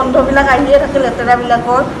গন্ধবিলাক আহিয়ে থাকে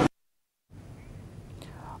লেতেৰাবিলাকৰ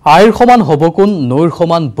আইৰ সমান হ'ব কোন নৈৰ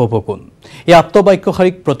সমান বব কোন এই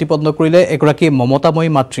আত্মবাক্যশাৰীক প্ৰতিপন্ন কৰিলে এগৰাকী মমতাময়ী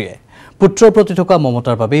মাতৃয়ে পুত্ৰৰ প্ৰতি থকা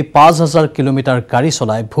মমতাৰ বাবে 5000 কিলোমিটাৰ গাড়ী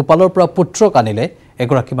চলাই ভূপালৰ পৰা পুত্ৰক আনিলে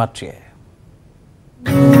এগৰাকী মাতৃয়ে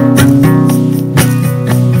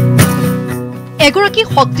এগৰাকী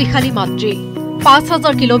শক্তিশালী মাতৃ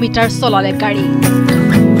 5000 কিলোমিটাৰ চলালে গাড়ী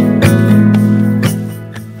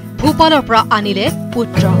ভূপালৰ পৰা আনিলে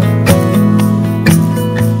পুত্ৰ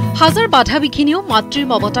হাজাৰ বাধা বিঘিনিও মাতৃৰ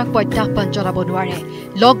মমতাক প্ৰত্যাহ্বান জনাব নোৱাৰে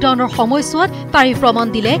লকডাউনৰ সময়ছোৱাত তাৰি প্ৰমাণ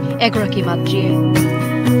দিলে এগৰাকী মাতৃয়ে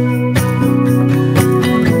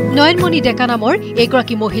নয়নমণি ডেকা নামৰ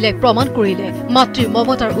এগৰাকী মহিলাই প্ৰমাণ কৰিলে মাতৃৰ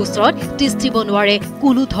মমতাৰ ওচৰত তিষ্ঠিব নোৱাৰে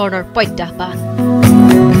কোনো ধৰণৰ প্ৰত্যাহ্বান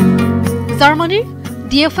জাৰ্মানীৰ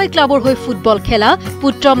ডিএফআই ক্লাবৰ হৈ ফুটবল খেলা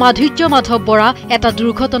পুত্ৰ মাধুৰ্য মাধৱ বৰা এটা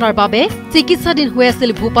দুৰ্ঘটনাৰ বাবে চিকিৎসাধীন হৈ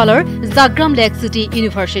আছিল ভূপালৰ জাগ্ৰাম লেক চিটি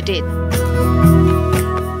ইউনিভাৰ্চিটিত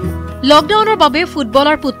লকডাউনৰ বাবে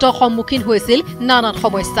ফুটবলাৰ পুত্ৰ সন্মুখীন হৈছিল নানান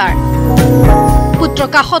সমস্যাৰ পুত্ৰ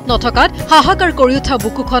কাষত নথকাত হাহাকাৰ কৰি উঠা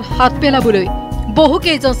বুকুখন হাত পেলাবলৈ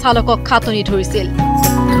বহুকেইজন চালকক খাটনি ধৰিছিল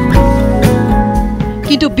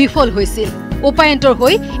কিন্তু বিফল হৈছিল উপায়ন্তৰ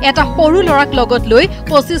হৈ এটা সৰু লৰাক লগত লৈ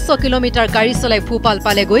 2500 কিলোমিটাৰ গাড়ী চলাই ভূপাল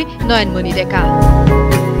পালেগৈ নয়নমণি ডেকা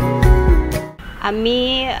আমি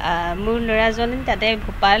মোৰ লৰাজন তাতে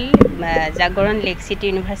ভূপাল জাগৰণ লেক সিটি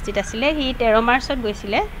ইউনিভাৰ্চিটিত আছিল হি 13 মাৰ্চত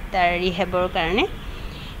গৈছিল তাৰ ৰিহেবৰ কাৰণে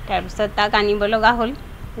তাৰ পিছত তাক আনিব লগা হ'ল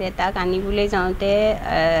তাক আনিবলৈ যাওঁতে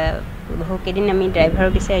বহুকেইদিন আমি ড্ৰাইভাৰ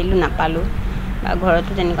বিচাৰিলো নাপালো বা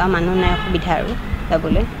ঘৰতো তেনেকুৱা মানুহ নাই অসুবিধা আৰু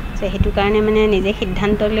যাবলৈ সেইটো কাৰণে মানে নিজে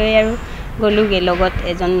সিদ্ধান্ত লৈ আৰু গলোগে লগত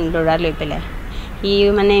এজন লৰা লৈ পেলাই হি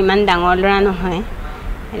মানে ইমান ডাঙৰ লৰা নহয়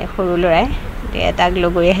সৰু লৰাই তাক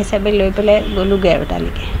লগৰীয়া হিচাপে লৈ পেলাই গলোগে আৰু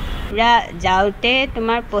তালৈকে পুৰা যাওঁতে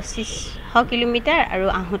তোমাৰ 2500 কিলোমিটাৰ আৰু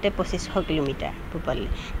আহোঁতে 2500 কিলোমিটাৰ ভূপাললৈ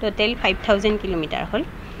টোটেল 5000 কিলোমিটাৰ হ'ল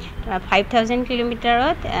 5000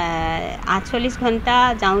 কিলোমিটাৰত 48 ঘণ্টা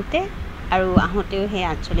যাওঁতে আৰু আহোঁতেও সেই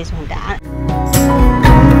 48 ঘণ্টা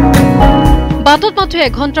বাটত মাত্ৰ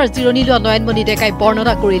 1 ঘণ্টাৰ জিৰণি লোৱা নয়নমণি ডেকাই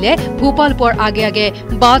বৰ্ণনা কৰিলে ভূপাল পোৱাৰ আগে আগে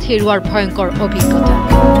বাট হেৰুৱাৰ ভয়ংকৰ অভিজ্ঞতা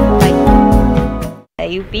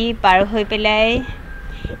ইউপি পাৰ হৈ পেলাই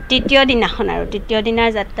তৃতীয় দিনাৰ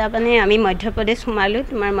যাত্ৰা মানে আমি মধ্যপ্ৰদেশ সোমালো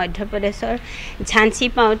তোমাৰ মধ্যপ্ৰদেশৰ ঝান্সী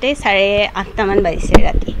পাওঁতে 8:30 মান বাজিছে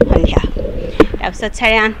ৰাতি সন্ধিয়া তাৰপিছত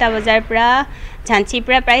 8:30 বজাৰ পৰা ঝান্সীৰ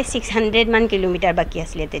পৰা প্ৰায় 600 মান কিলোমিটাৰ বাকী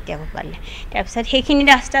আছিলে তেতিয়া ভূপাললৈ তাৰপিছত সেইখিনি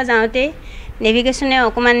ৰাস্তা যাওঁতে নেভিগেশ্যনে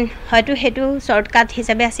অকমান হয়তো হেতু শৰ্টকাট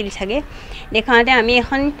হিচাপে আছিল ছাগে দেখাওঁতে আমি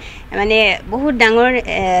এখন মানে বহুত ডাঙৰ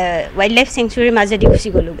ওয়াইল্ড লাইফ সেঞ্চুৰীৰ মাজেদি গুচি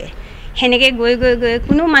গলোগে হেনেকে গৈ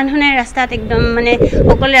কোনো মানুহ নাই ৰাস্তাত একদম মানে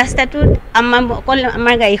অকল ৰাস্তাটোত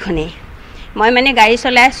আমাৰ গাড়ীখনে মই মানে গাড়ী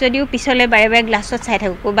চলাই আছো যদিও পিছলে বাৰে গ্লাছত চাই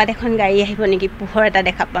থাকো ক'বাত এখন গাড়ী আহিব নেকি পোহৰ এটা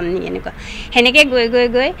দেখা পাম নি এনেকুৱা হেনেকে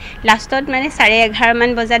গৈ লাষ্টত মানে 11:30 মান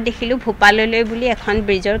বজাত দেখিলো ভূপাললৈ বুলি এখন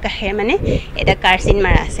ব্ৰিজৰ কাষে মানে এটা কাৰচিন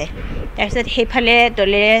মাৰা আছে তাৰপিছত সেইফালে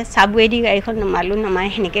তলেৰে সাবৱেদি গাড়ীখন নমাই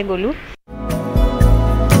হেনেকে গলো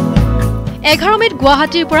 11 মেত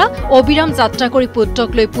গুৱাহাটীৰ পৰা অবিৰাম যাত্ৰা কৰি পুত্ৰক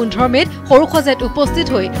লৈ 15 মেত সৰুখজেত উপস্থিত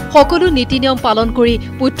হৈ সকলো নীতি নিয়ম পালন কৰি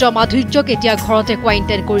পুত্ৰ মাধুৰ্যক এতিয়া ঘৰতে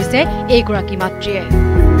কোৱাৰেণ্টাইন কৰিছে এইগৰাকী মাতৃয়ে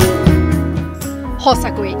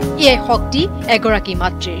সঁচাকৈ এই শক্তি এগৰাকী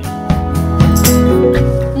মাতৃৰ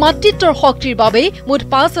মাতৃত্বৰ শক্তিৰ বাবে মুঠ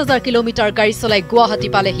 5000 কিলোমিটাৰ গাড়ী চলাই গুৱাহাটী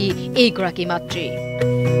পালেহি এইগৰাকী মাতৃ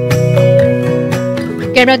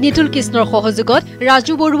কেমেৰাত নিতুল কৃষ্ণৰ সহযোগত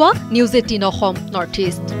Raju Barua news 18 Assam north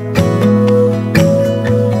east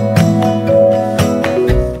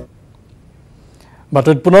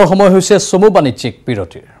বাতৰিত পুনৰ সময় হৈছে চমু বাণিজ্যিক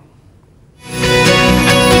বিৰতিৰ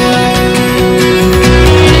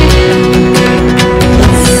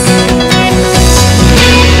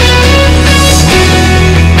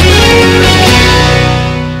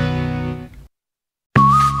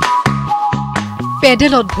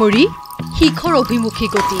পেডেলত ভৰি শিখৰ অভিমুখী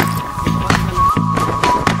গতি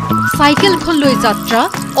চাইকেলখন লৈ যাত্ৰা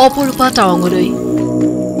অপৰূপা টাৱাঙলৈ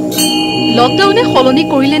লকডাউনে সলনি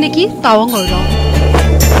কৰিলে নেকি টাৱাঙৰ ৰং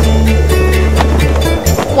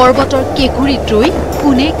পৰ্বতৰ কেকুৰিত ৰৈ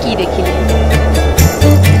কোনে কি দেখিলে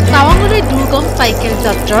টাৱাঙলৈ দুৰ্গম চাইকেল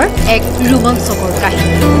যাত্ৰাৰ এক ৰোমাঞ্চকৰ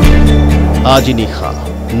কাহিনী আজি নিশা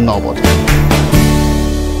 9 বজাত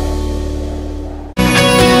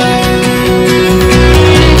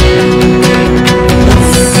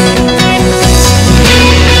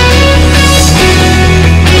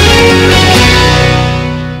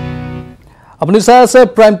আপুনি চাই আছে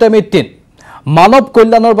প্ৰাইম টাইম 18 মানৱ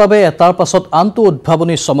কল্যাণৰ বাবে এটাৰ পাছত আনটো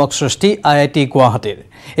উদ্ভাৱনী চমক সৃষ্টি আইআইটি গুৱাহাটীৰ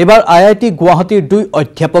এবাৰ আইআইটি গুৱাহাটীৰ দুই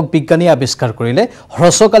অধ্যাপক বিজ্ঞানী আৱিষ্কাৰ কৰিলে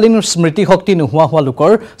হ্ৰস্বকালীন স্মৃতি শক্তি নোহোৱা হোৱা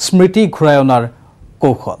লোকৰ স্মৃতি ঘূৰাই অনাৰ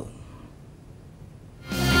কৌশল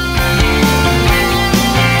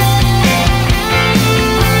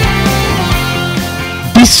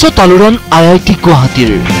বিশ্ব তালুৰণ আইআইটি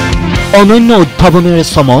গুৱাহাটীৰ অনন্য উদ্ভাৱনেৰে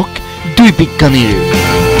চমক দুই বিজ্ঞানীৰ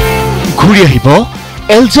ঘূৰি আহিব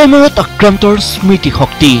এলজাইমাৰত আক্ৰান্তৰ স্মৃতি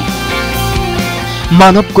শক্তি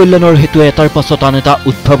মানৱ কল্যাণৰ হেতু এটাৰ পাছত আন এটা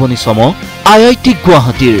উদ্ভাৱনী চমক আইআইটি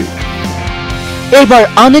গুৱাহাটীৰ এইবাৰ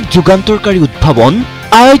আন এক যুগান্তৰকাৰী উদ্ভাৱন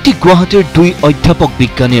আইআইটি গুৱাহাটীৰ দুই অধ্যাপক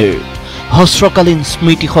বিজ্ঞানীৰ হ্ৰস্বকালীন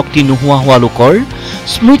স্মৃতি শক্তি নোহোৱা হোৱা লোকৰ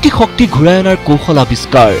স্মৃতি শক্তি ঘূৰাই অনাৰ কৌশল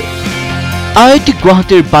আৱিষ্কাৰ আইআইটি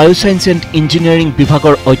গুৱাহাটীৰ বায়োসায়েন্স এণ্ড ইঞ্জিনিয়াৰিং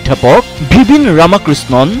বিভাগৰ অধ্যাপক ভিবিন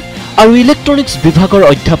ৰামকৃষ্ণন আৰু ইলেক্ট্ৰনিক্স বিভাগৰ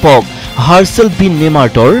অধ্যাপক হাৰ্চেল বি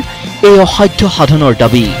নেমাৰ্টৰ এই অসাধ্য সাধনৰ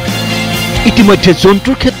দাবী ইতিমধ্যে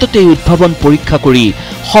জন্তুৰ ক্ষেত্ৰত এই উদ্ভাৱন পৰীক্ষা কৰি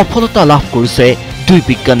সফলতা লাভ কৰিছে দুই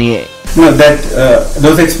বিজ্ঞানীয়ে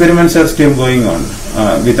Those experiments are still going on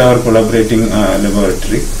with our collaborating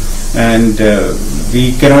laboratory and we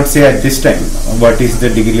cannot say at this time what is the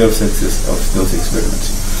degree of success of those experiments.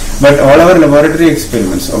 But all our laboratory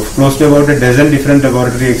experiments, of close to about a dozen different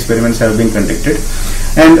laboratory experiments have been conducted,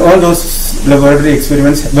 and all those laboratory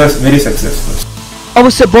experiments were very successful.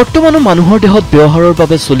 অৱশ্যে বৰ্তমানো মানুহৰ দেহত ব্যৱহাৰৰ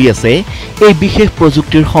বাবে চলি আছে এই বিশেষ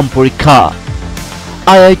প্ৰযুক্তিৰ সম্পৰীক্ষা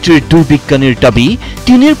IITৰ দুই বিজ্ঞানীৰ দাবী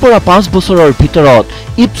 3 পৰা 5 বছৰৰ ভিতৰত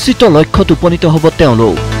ইপ্সিত লক্ষ্যত উপনীত হ'ব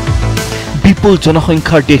তেওঁলোক বিপুল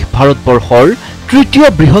জনসংখ্যাৰ দেশ ভাৰতবৰ্ষৰ তৃতীয়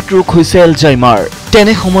বৃহৎ ৰোগ হৈছে এলজাইমাৰ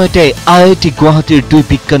তেনে সময়তে IIT গুৱাহাটীৰ দুই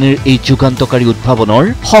বিজ্ঞানীৰ এই যুগান্তকাৰী উদ্ভাৱনৰ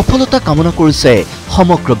সফলতা কামনা কৰিছে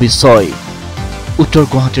সমগ্ৰ বিশ্বই উত্তৰ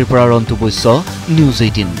গুৱাহাটীৰ পৰা Rantu Baishya news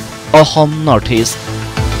 18 Assam north east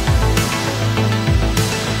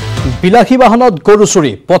বিলাসী বাহনত গৰু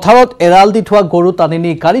চুৰি পথাৰত এৰাল দি থোৱা গৰু টানি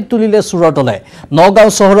নি গাড়ীত তুলিলে চুৰৰ দলে নগাঁও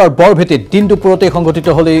চহৰৰ বৰভেটিত দিন দুপৰতে সংঘটিত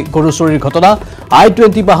হলে গৰু চুৰিৰ ঘটনা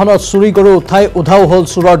I-20 বাহনত চুৰি গৰু উঠাই উধাও হল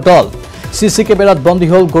চুৰৰ দল সিসি কেমেৰাত বন্দী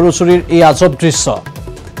হল গৰু চুৰিৰ এই আজব দৃশ্য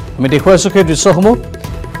আমি দেখুৱাইছো সেই দৃশ্যসমূহ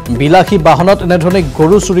বিলাসী বাহনত এনেধৰণে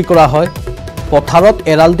গৰু চুৰি কৰা হয় পথাৰত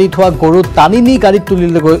এৰাল দি থোৱা গৰু টানি নি গাড়ীত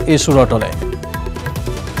তুলিলে এই চুৰৰ দলে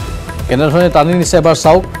কেনেধৰণে টানি নিছে এবাৰ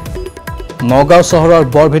চাওক নগাঁও চহৰৰ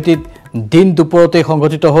বৰভেটিত দিন দুপৰতে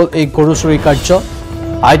সংঘটিত হল এই গৰু চুৰি কাৰ্য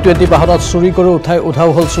I-20 বাহনত চুৰি গৰু উঠাই উধাও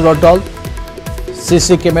হল চুৰৰ দল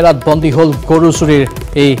সিসি কেমেৰাত বন্দী হল গৰু চুৰিৰ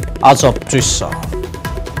এই আজব দৃশ্য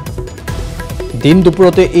দিন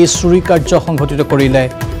দুপৰতে এই চুৰি কাৰ্য সংঘটিত কৰিলে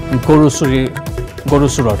গৰু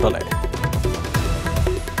চুৰৰ দলে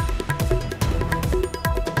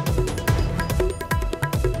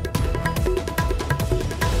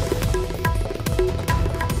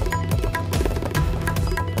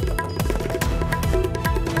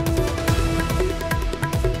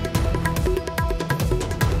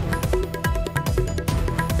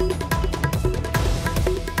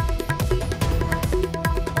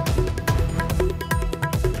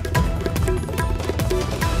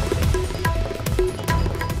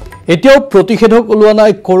এতিয়াও প্ৰতিষেধক ওলোৱা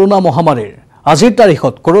নাই কৰোনা মহামাৰীৰ আজিৰ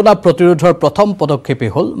তাৰিখত কৰোনা প্ৰতিৰোধৰ প্ৰথম পদক্ষেপে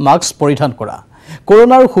হল মাস্ক পৰিধান কৰা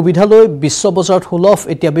কৰোনাৰ সুবিধা লৈ বিশ্ব বজাৰত সুলভ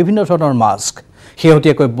এতিয়া বিভিন্ন ধৰণৰ মাস্ক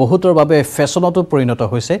হেহতিয়াকৈ বহুতৰ বাবে ফেশ্বনতো পৰিণত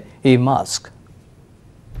হৈছে এই মাস্ক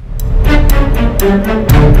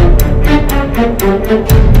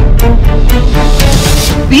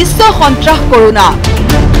বিশ্ব সন্ত্ৰাস কৰোনা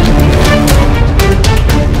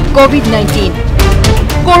কোভিড-19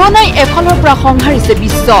 কৰোনাই এফালৰ পৰা সংহাৰিছে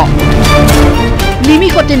বিশ্ব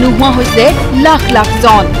নিমিষতে নোহোৱা হৈছে লাখ লাখ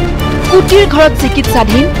জন কোটিৰ ঘৰত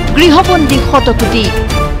চিকিৎসাধীন গৃহবন্দী শতকোটি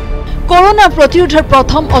কৰোনা প্ৰতিৰোধৰ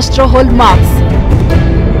প্ৰথম অস্ত্ৰ হল মাস্ক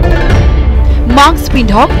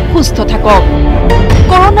পিন্ধক সুস্থ থাকক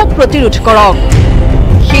কৰোনাক প্ৰতিৰোধ কৰক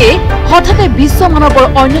হে হঠাতে বিশ্ব মানৱৰ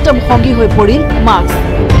অন্যতম সংগী হৈ পৰিল মাস্ক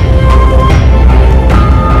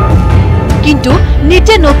কিন্তু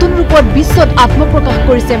নিতে নতুন ৰূপত বিশ্বত আত্মপ্ৰকাশ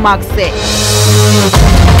কৰিছে মাস্কে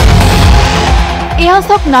এয়া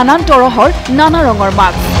সব নানান তৰহৰ নানা ৰঙৰ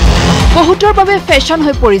মাস্ক বহুতৰ বাবে ফেশ্বন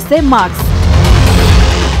হৈ পৰিছে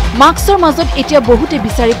মাস্কৰ মাজত এতিয়া বহুতে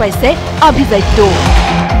বিচাৰি পাইছে অভিজাত্য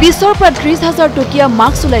 20ৰ পৰা 30,000 টকীয়া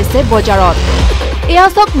মাস্ক ওলাইছে বজাৰত এয়া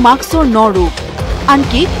সব মাস্কৰ নৰূপ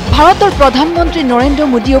আনকি ভাৰতৰ প্ৰধানমন্ত্ৰী নৰেন্দ্ৰ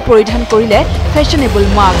মোদীও পৰিধান কৰিলে ফেশ্বনেবল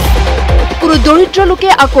মাস্ক কোনো দৰিদ্ৰ লোকে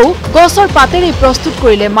আকৌ গছৰ পাতেৰে প্ৰস্তুত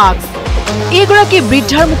কৰিলে মাস্ক এগৰাকী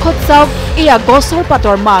বৃদ্ধাৰ মুখত চাওক এয়া গছৰ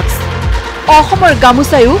পাতৰ মাস্ক অসমৰ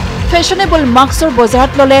গামুচায়ো ফেশ্বনেবল মাস্কৰ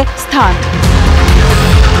বজাৰত ললে স্থান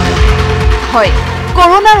হয়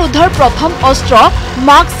কৰোনাৰ উদ্ধাৰ প্ৰথম অস্ত্ৰ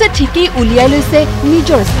মাস্কে ঠিকই উলিয়াই লৈছে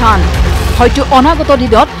নিজৰ স্থান হয়তো অনাগত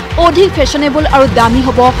দিনত অধিক ফেশ্বনেবল আৰু দামী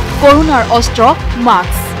হ'ব কৰোনাৰ অস্ত্ৰ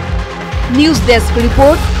mask news desk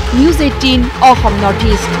report news 18 Assam north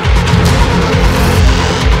east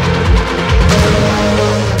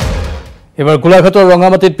এবাৰ গোলাঘাটৰ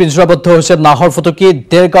ৰঙামাটিত পিঞ্জৰাবদ্ধ হৈছে নাহৰ ফুটুকি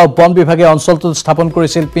দেৰগাঁও বন বিভাগে অঞ্চলটোত স্থাপন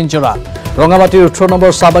কৰিছিল পিঞ্জৰা ৰঙামাটিৰ 18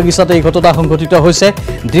 নম্বৰ চাহ বাগিচাতে এই ঘটনা সংঘটিত হৈছে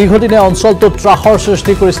দীৰ্ঘদিনে অঞ্চলটোত ত্ৰাসৰ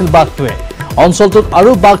সৃষ্টি কৰিছিল বাঘটোৱে অঞ্চলটোত আৰু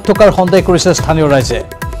বাঘ থকাৰ সন্দেহ কৰিছে স্থানীয় ৰাইজে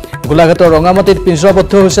গোলাঘাটৰ ৰঙামাটিত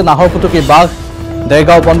পিঞ্জৰাবদ্ধ হৈছে নাহৰ ফুটুকি বাঘ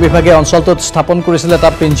দেৰগাঁও বন বিভাগে অঞ্চলটোত স্থাপন কৰিছিল এটা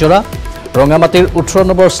পিঞ্জৰা ৰঙামাটিৰ 18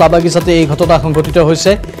 নম্বৰ চাহ বাগিচাতে এই ঘটনা সংঘটিত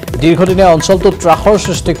হৈছে দীৰ্ঘদিনে অঞ্চলটোত ত্ৰাসৰ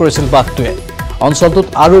সৃষ্টি কৰিছিল বাঘটোৱে অঞ্চলটোত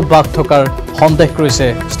আৰু বাঘ থকাৰ সন্দেহ কৰিছে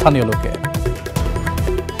স্থানীয় লোকে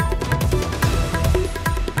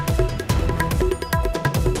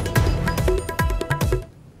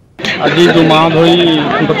আজি 2 মাহ ধৰি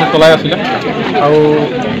প্ৰচেষ্টা চলাই আছিল আৰু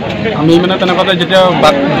আমি মানে তেনেকুৱাতে যেতিয়া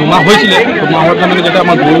 2 মাহ হৈছিল 2 মাহৰ মানে যেতিয়া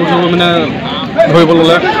আমাৰ গৰু মানে ধৰিব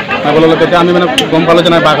ল'লে তেতিয়া আমি মানে গম পালোঁ যে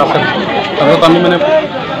নাই বাঘ আছে তাৰপিছত আমি মানে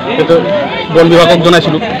বন বিভাগক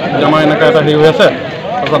জনাইছিলোঁ যে আমাৰ এনেকুৱা এটা হেৰি হৈ আছে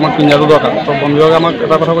তাৰপিছত আমাক পিঞ্জাৰো দৰকাৰ তো বন বিভাগে আমাক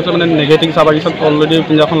এটা কথা কৈছে মানে নেগেটিভ চাহ বাগিচাত অলৰেডি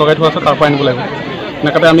পিঞ্জাখন লগাই থোৱা আছে তাৰ পৰা আনিব লাগিব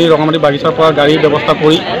এনেকাতে আমি ৰঙামাটি বাগিচাৰ পৰা গাড়ীৰ ব্যৱস্থা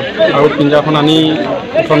কৰি আৰু পিঞ্জাখন আনি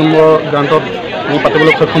 18 নম্বৰ গ্ৰাণ্টত আমি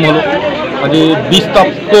পাতিবলৈ সক্ষম হ'লোঁ আজি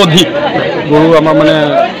 20টাতকৈ অধিক গৰু আমাৰ মানে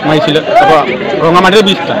মাৰিছিলে তাৰপৰা ৰঙামাটিৰে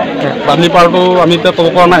 20টা বাদলিপাৰটো আমি এতিয়া ক'ব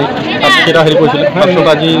পৰা নাই তাত কেইটা হেৰি কৰিছিলে তাৰপিছত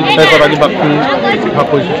আজি আজি বাঘখন ভাগ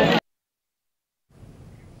কৰিছোঁ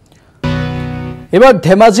এবাৰ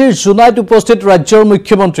ধেমাজিৰ জোনাইত উপস্থিত ৰাজ্যৰ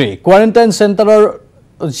মুখ্যমন্ত্ৰী কোৱাৰেণ্টাইন চেণ্টাৰৰ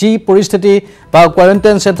যি পৰিস্থিতি বা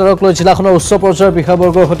কোৱাৰেণ্টাইন চেণ্টাৰক লৈ জিলাখনৰ উচ্চ পৰ্যায়ৰ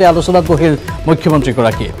বিষয়বৰ্গৰ সৈতে আলোচনাত বহিল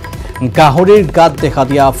মুখ্যমন্ত্ৰীগৰাকী গাহৰিৰ গাত দেখা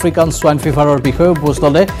দিয়া আফ্ৰিকান সোৱাইন ফিভাৰৰ বিষয়েও বুজ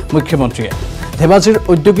ল'লে মুখ্যমন্ত্ৰীয়ে ধেমাজিৰ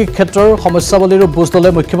ঔদ্যোগিক ক্ষেত্ৰৰ সমস্যাৱলীৰো বুজ ল'লে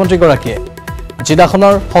মুখ্যমন্ত্ৰীগৰাকীয়ে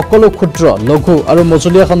জিলাখনৰ সকলো ক্ষুদ্ৰ লঘু আৰু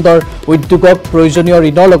মজলীয়া খণ্ডৰ উদ্যোগক প্ৰয়োজনীয়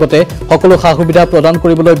ঋণৰ লগতে সকলো সা সুবিধা প্ৰদান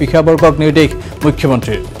কৰিবলৈ বিষয়বৰ্গক নিৰ্দেশ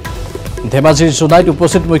মুখ্যমন্ত্ৰীৰ ধেমাজিৰ জোনাইত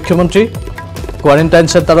উপস্থিত মুখ্যমন্ত্ৰী কোৱাৰেণ্টাইন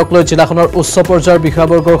চেণ্টাৰক লৈ জিলাখনৰ উচ্চ পৰ্যায়ৰ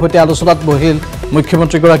বিষয়বৰ্গৰ সৈতে আলোচনাত বহিল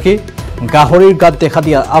মুখ্যমন্ত্ৰীগৰাকী গাহৰিৰ গাত দেখা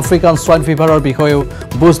দিয়া আফ্ৰিকান সোৱাইন ফিভাৰৰ বিষয়েও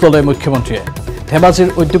বুজ ল'লে মুখ্যমন্ত্ৰীয়ে ধেমাজিৰ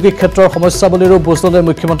ঔদ্যোগিক ক্ষেত্ৰৰ সমস্যাৱলীৰো বুজ ল'লে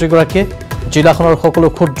মুখ্যমন্ত্ৰীগৰাকীয়ে জিলাখনৰ সকলো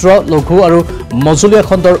ক্ষুদ্ৰ লঘু আৰু মজলীয়া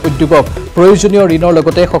খণ্ডৰ উদ্যোগক প্ৰয়োজনীয় ঋণৰ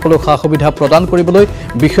লগতে সকলো সা সুবিধা প্ৰদান কৰিবলৈ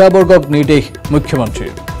বিষয়বৰ্গক নিৰ্দেশ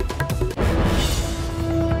মুখ্যমন্ত্ৰীৰ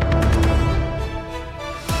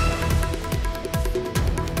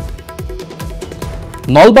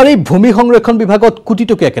নলবাৰী ভূমি সংৰক্ষণ বিভাগত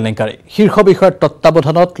কোটিটকীয়া কেলেংকাৰী শীৰ্ষ বিষয়াৰ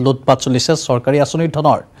তত্ত্বাৱধানত লুটপাট চলিছে চৰকাৰী আঁচনিৰ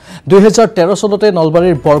ধনৰ 2013 চনতে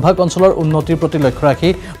নলবাৰীৰ বৰভাগ অঞ্চলৰ উন্নতিৰ প্ৰতি লক্ষ্য ৰাখি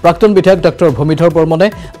প্ৰাক্তন বিধায়ক ডক্টৰ ভূমিধৰ বৰ্মনে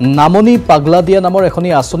নামনি পাগলা দিয়া নামৰ এখন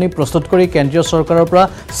আঁচনি প্ৰস্তুত কৰি কেন্দ্ৰীয় চৰকাৰৰ পৰা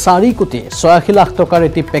 4 কোটি 86 লাখ টকাৰ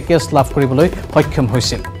এটি পেকেজ লাভ কৰিবলৈ সক্ষম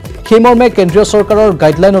হৈছিল সেইমৰ্মে কেন্দ্ৰীয় চৰকাৰৰ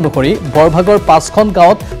গাইডলাইন অনুসৰি বৰভাগৰ 5খন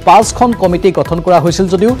গাঁৱত 5খন কমিটি গঠন কৰা হৈছিল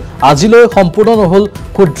যদিও আজিলৈ সম্পূৰ্ণ নহল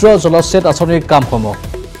ক্ষুদ্ৰ জলসেচ আঁচনিৰ কামসমূহ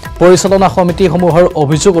পৰিচালনা সমিতিসমূহৰ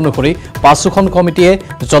অভিযোগ অনুসৰি 5খন কমিটিয়ে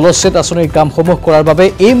জলসেচ আঁচনিৰ কামসমূহ কৰাৰ বাবে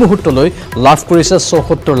এই মুহূৰ্তলৈ লাভ কৰিছে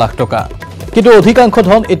 74 লাখ টকা কিন্তু অধিকাংশ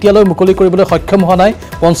ধন এতিয়ালৈ মুকলি কৰিবলৈ সক্ষম হোৱা নাই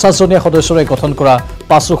 50 জনীয়া সদস্যৰে গঠন কৰা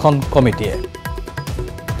 5খন কমিটিয়ে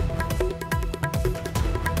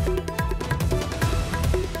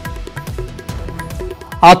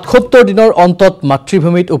আঠসত্তৰ দিনৰ অন্তত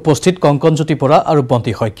মাতৃভূমিত উপস্থিত কংকনজ্যোতি বৰা আৰু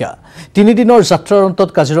বন্তি শইকীয়া 3 দিনৰ যাত্ৰাৰ অন্তত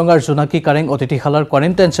কাজিৰঙাৰ জোনাকী কাৰেং অতিথিশালাৰ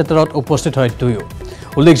কোৱাৰেণ্টাইন চেণ্টাৰত উপস্থিত হয় দুয়ো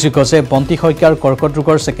উল্লেখযোগ্য যে বন্তি শইকীয়াৰ কৰ্কট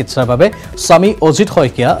ৰোগৰ চিকিৎসাৰ বাবে স্বামী অজিত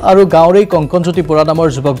শইকীয়া আৰু গাঁৱৰেই কংকনজ্যোতি বৰা নামৰ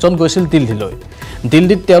যুৱকজন গৈছিল দিল্লীলৈ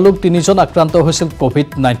দিল্লীত তেওঁলোক 3জন আক্ৰান্ত হৈছিল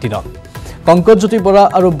কোভিড-19ত কংকনজ্যোতি বৰা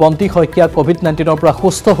আৰু বন্তি শইকীয়া কোভিড-19ৰ পৰা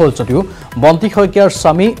সুস্থ হ'ল যদিও বন্তি শইকীয়াৰ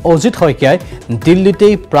স্বামী অজিত শইকীয়াই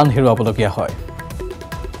দিল্লীতেই প্ৰাণ হেৰুৱাবলগীয়া হয়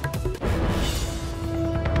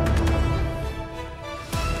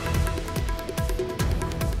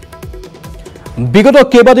বিগত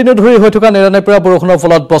কেইবাদিনো ধৰি হৈ থকা নেৰানেপেৰা বৰষুণৰ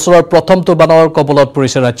ফলত বছৰৰ প্ৰথমটো বানৰ কবলত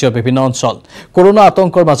পৰিছে ৰাজ্যৰ বিভিন্ন অঞ্চল কৰোনা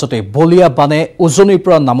আতংকৰ মাজতে বলিয়া বানে উজনিৰ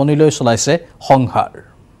পৰা নামনিলৈ চলাইছে সংহাৰ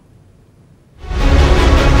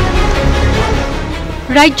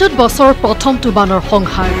ৰাজ্যত বছৰৰ প্ৰথমটো বানৰ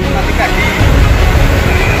সংহাৰ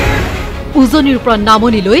উজনিৰ পৰা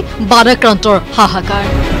নামনিলৈ বানাক্ৰান্তৰ হাহাকাৰ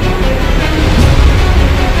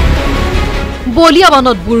বলিয়া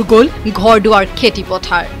বানত বুৰ গ'ল ঘৰ দুৱাৰ খেতি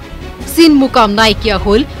পথাৰ চিন মুকাম নাইকিয়া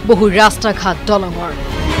হল বহু ৰাস্তা ঘাট দলঙৰ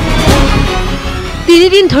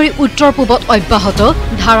 3 দিন ধৰি উত্তৰ পূবত অব্যাহত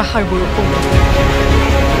ধাৰাসাৰ বৰষুণ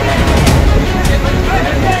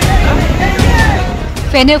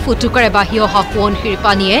ফেনে ফুটুকাৰে বাঢ়ি অহা সোৱণশিৰ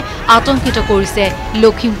পানীয়ে আতংকিত কৰিছে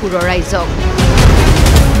লখিমপুৰৰ ৰাইজক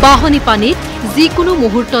বাহনী পানীত যিকোনো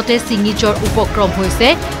মুহূৰ্ততে ছিঙি যোৱাৰ উপক্ৰম হৈছে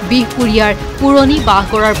বিহপুৰীয়াৰ পুৰণি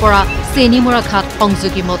বাহগড়াৰ পৰা চেনিমৰা ঘাট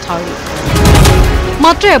সংযোগী মথাউৰি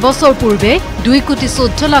মাত্ৰ এবছৰ পূৰ্বে 2 কোটি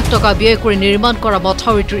 14 লাখ টকা ব্যয় কৰি নিৰ্মাণ কৰা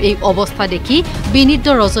মথাউৰিটোৰ এই অৱস্থা দেখি বিনিদ্য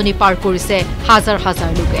ৰজনী পাৰ কৰিছে হাজাৰ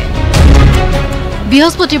হাজাৰ লোকে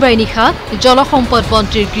বৃহস্পতিবাৰে নিশা জলসম্পদ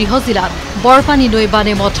মন্ত্ৰীৰ গৃহ জিলাত বৰপানী নৈ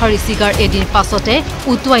বানে মথাউৰি চিগাৰ এদিন পাছতে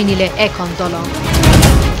উটুৱাই নিলে এখন দলং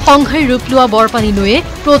সংঘাই ৰূপ লোৱা বৰপানী নৈয়ে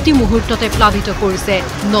প্ৰতি মুহূৰ্ততে প্লাবিত কৰিছে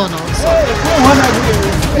নন অঞ্চল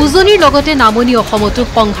উজনিৰ লগতে নামনি অসমতো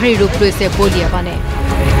সংঘাৰী ৰূপ লৈছে বলিয়া বানে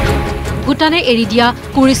ভূটানে এৰি দিয়া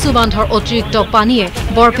কুৰিচু বান্ধৰ অতিৰিক্ত পানীয়ে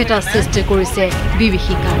বৰপেটা সৃষ্টি কৰিছে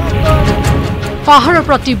বিভীষিকা পাহাৰৰ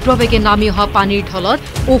পৰা তীব্ৰবেগে নামি অহা পানীৰ ঢলত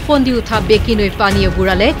উফন্দি উঠা বেকি নৈ পানীয়ে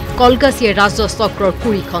বুঢ়ালে কলগাছিয়ে ৰাজ্য চক্ৰৰ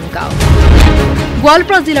কুৰিখন গাঁও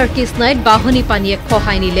গোৱালপাৰা জিলাৰ কৃষ্ণাইত বাহনী পানীয়ে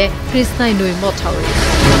খহাই নিলে কৃষ্ণাই নৈ মথাউৰি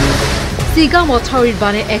চিগা মথাউৰিৰ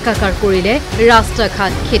বানে একাকাৰ কৰিলে ৰাস্তা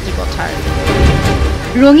ঘাট খেতি পথাৰ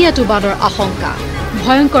ৰঙিয়াটো বানৰ আশংকা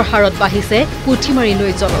ভয়ংকৰ হাৰত বাঢ়িছে পুঠিমাৰী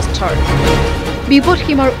নৈ জলস্তৰ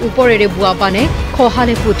বিপদসীমাৰ ওপৰেৰে বুৱা বানে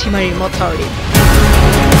খহালে পুঠিমাৰীৰ মথাউৰি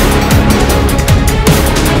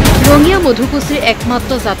ৰঙিয়া মধুকুছিৰ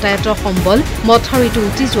একমাত্ৰ যাতায়াতৰ সম্বল মথাউৰিটো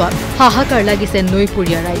উঠি যোৱাত হাহাকাৰ লাগিছে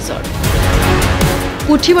নৈপুৰীয়া ৰাইজৰ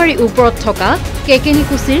পুঠিমাৰী ওপৰত থকা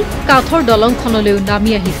কেকেনিকুছিৰ কাঠৰ দলংখনলৈও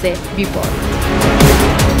নামি আহিছে বিপদ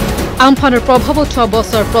আমফানৰ প্ৰভাৱত হোৱা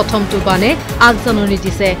বছৰ প্ৰথমটো বানে আগজাননী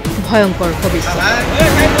দিছে ভয়ংকৰ ভৱিষ্যত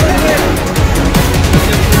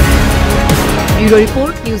bureau'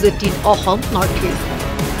 report news 18 Assam north east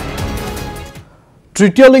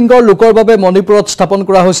তৃতীয় লিংগৰ লোকৰ বাবে মণিপুৰত স্থাপন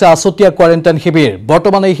কৰা হৈছে আছতীয়া কোৱাৰেণ্টাইন শিবিৰ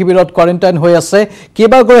বৰ্তমান এই শিবিৰত কোৱাৰেণ্টাইন হৈ আছে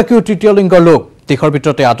কেইবাগৰাকীও তৃতীয় লিংগৰ লোক দেশৰ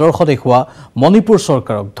ভিতৰতে আদৰ্শ দেখুওৱা মণিপুৰ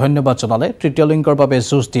চৰকাৰক ধন্যবাদ জনালে তৃতীয় লিংগৰ বাবে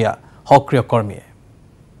যুঁজ দিয়া সক্ৰিয় কৰ্মীয়ে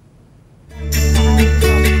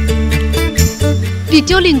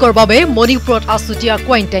তৃতীয় লিংগৰ বাবে মণিপুৰত আছতীয়া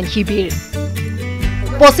কোৱাৰেণ্টাইন শিবিৰ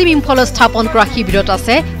পশ্চিম ইম্ফলত স্থাপন কৰা শিবিৰত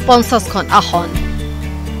আছে 50খন আসন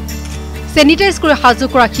সেনিটাইজ কৰি সাজু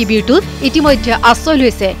কৰা শিবিৰটোত ইতিমধ্যে আশ্ৰয়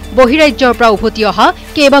লৈছে বহিৰাজ্যৰ পৰা উভতি অহা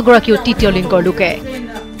কেইবাগৰাকীও তৃতীয় লিংগৰ লোকে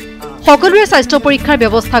সকলোৰে স্বাস্থ্য পৰীক্ষাৰ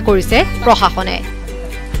ব্যৱস্থা কৰিছে প্ৰশাসনে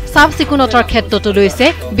চাফ চিকুণতাৰ ক্ষেত্ৰতো লৈছে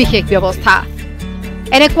বিশেষ ব্যৱস্থা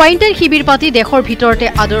এনে কোৱাৰেণ্টাইন শিবিৰ পাতি দেশৰ ভিতৰতে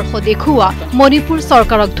আদৰ্শ দেখুওৱা মণিপুৰ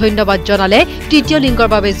চৰকাৰক ধন্যবাদ জনালে তৃতীয় লিংগৰ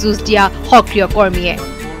বাবে যুঁজ দিয়া সক্ৰিয় কৰ্মীয়ে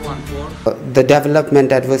The development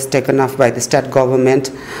that was taken up by the state government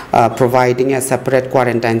providing a separate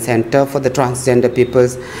quarantine center for the transgender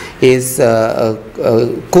peoples is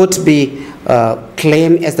could be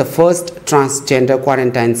claimed as the first transgender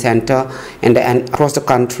quarantine center and across the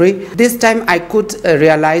country. This time I could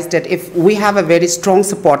realize that if we have a very strong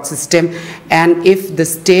support system and if the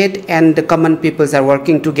state and the common peoples are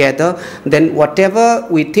working together, then whatever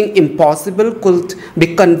we think impossible could be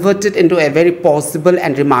converted into a very possible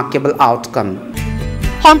and remarkable outcome.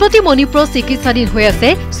 সম্প্ৰতি মণিপুৰৰ চিকিৎসাধীন হৈ আছে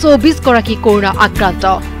 24 গৰাকী corona আক্ৰান্ত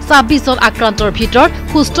 26 জন আক্ৰান্তৰ ভিতৰত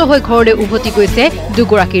সুস্থ হৈ ঘৰলৈ উভতি গৈছে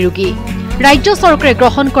দুগৰাকী ৰোগী ৰাজ্য চৰকাৰে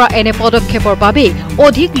গ্ৰহণ কৰা এনে পদক্ষেপৰ বাবে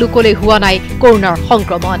অধিক লোকলৈ হোৱা নাই কৰোনাৰ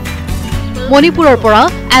সংক্ৰমণ মণিপুৰৰ পৰা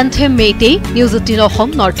anthem Meitei news 18 Assam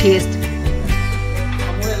north east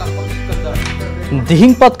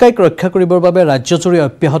Dihing পাটকাইক ৰক্ষা কৰিবৰ বাবে ৰাজ্যজুৰি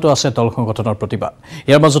অব্যাহত আছে দল সংগঠনৰ প্ৰতিবাদ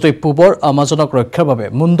ইয়াৰ মাজতে পূবৰ আমাজনক ৰক্ষাৰ বাবে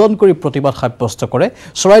মুণ্ডন কৰি প্ৰতিবাদ সাব্যস্ত কৰে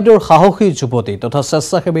চৰাইদেউৰ সাহসী যুৱতী তথা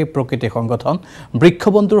স্বেচ্ছাসেৱী প্ৰকৃতি সংগঠন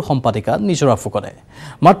বৃক্ষবন্ধুৰ সম্পাদিকা নিজৰা ফুকনে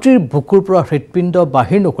মাতৃৰ বুকুৰ পৰা হৃদপিণ্ড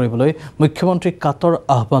বাহিৰ নকৰিবলৈ মুখ্যমন্ত্ৰীক কাতৰ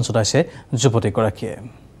আহ্বান জনাইছে যুৱতীগৰাকীয়ে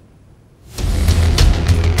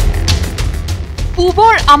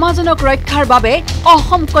পূবৰ আমাজনক ৰক্ষাৰ বাবে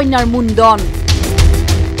অসম কন্যাৰ মুণ্ডন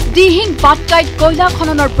দিহিং পাটকাইত কয়লা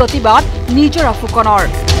খননৰ প্ৰতিবাদ নিজৰা ফুকনৰ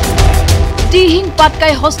দিহিং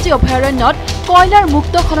পাটকাই হস্তি অভয়াৰণ্যত কয়লাৰ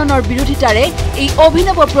মুক্ত খননৰ বিৰোধিতাৰে এই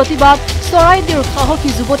অভিনৱ প্ৰতিবাদ চৰাইদেউৰ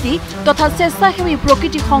সাহসী যুৱতী তথা স্বেচ্ছাসেৱী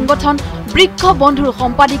প্ৰকৃতি সংগঠন বৃক্ষ বন্ধুৰ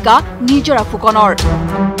সম্পাদিকা নিজৰা ফুকনৰ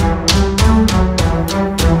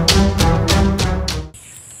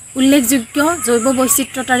উল্লেখযোগ্য জৈৱ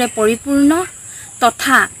বৈচিত্ৰতাৰে পৰিপূৰ্ণ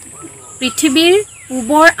তথা পৃথিৱীৰ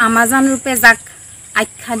পূবৰ আমাজন ৰূপে যাক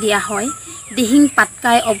আখ্যা দিয়া হয় দিহিং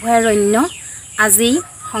পাটকাই অভয়াৰণ্য আজি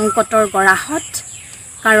সংকটৰ গৰাহত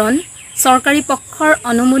কাৰণ চৰকাৰী পক্ষৰ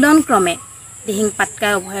অনুমোদন ক্ৰমে দিহিং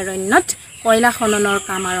পাটকাই অভয়াৰণ্যত কয়লা খননৰ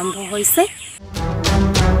কাম আৰম্ভ হৈছে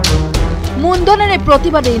মুণ্ডনেৰে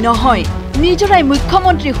প্ৰতিবাদেই নহয় নিজৰাই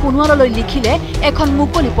মুখ্যমন্ত্ৰী সোণোৱাললৈ লিখিলে এখন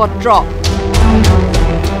মুকলি পত্ৰ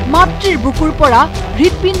মাতৃৰ বুকুৰ পৰা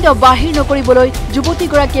হৃদপিণ্ড বাহিৰ নকৰিবলৈ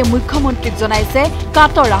যুৱতীগৰাকীয়ে মুখ্যমন্ত্ৰীক জনাইছে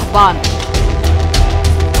কাতৰ আহ্বান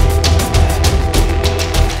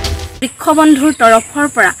বৃক্ষবন্ধুৰ তৰফৰ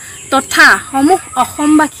পৰা তথা সমূহ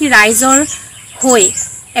অসমবাসী ৰাইজৰ হৈ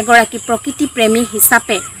এগৰাকী প্ৰকৃতি প্ৰেমী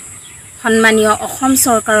হিচাপে সন্মানীয় অসম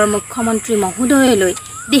চৰকাৰৰ মুখ্যমন্ত্ৰী মহোদয়লৈ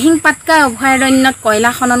দিহিং পাটকাই অভয়াৰণ্যত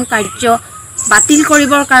কয়লা খনন কাৰ্য বাতিল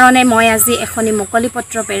কৰিবৰ কাৰণে মই আজি এখনি মুকলি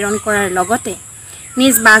পত্ৰ প্ৰেৰণ কৰাৰ লগতে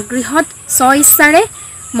নিজ বাগগৃহত স্বইচ্ছাৰে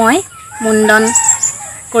মই মুণ্ডন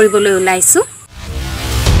কৰিবলৈ ওলাইছোঁ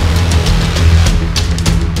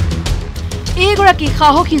এগৰাকী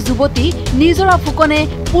সাহসী যুৱতী নিজৰা ফুকনে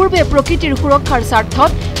পূৰ্বে প্ৰকৃতিৰ সুৰক্ষাৰ স্বাৰ্থত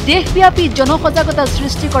দেশব্যাপী জনসজাগতা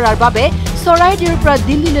সৃষ্টি কৰাৰ বাবে চৰাইদেউৰ পৰা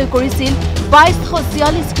দিল্লীলৈ কৰিছিল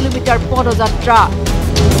 2246 কিলোমিটাৰ পদযাত্ৰা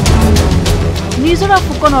নিজৰা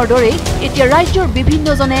ফুকনৰ দৰে এতিয়া ৰাজ্যৰ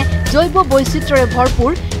বিভিন্নজনে জৈৱ বৈচিত্ৰ্যৰে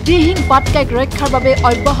ভৰপূৰ দিহিং পাটকাইক ৰক্ষাৰ বাবে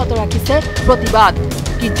অব্যাহত ৰাখিছে প্ৰতিবাদ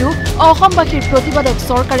কিন্তু অসমবাসীৰ প্ৰতিবাদক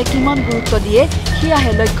চৰকাৰে কিমান গুৰুত্ব দিয়ে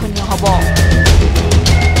সেয়াহে লক্ষণীয় হ'ব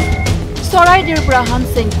চৰাইদেউৰ পৰা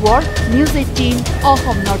হানসিং Konwar news 18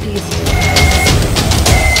 Assam north east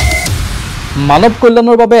মানৱ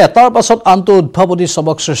কল্যাণৰ বাবে এটাৰ পাছত আনটো উদ্ভাৱনী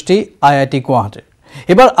চমক সৃষ্টি আইআইটি গুৱাহাটীৰ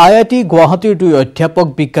এবাৰ আইআইটি গুৱাহাটীৰ দুই অধ্যাপক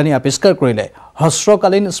বিজ্ঞানী আৱিষ্কাৰ কৰিলে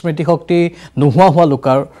হ্ৰস্বকালীন স্মৃতিশক্তি নোহোৱা হোৱা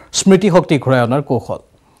লোকৰ স্মৃতিশক্তি ঘূৰাই অনাৰ কৌশল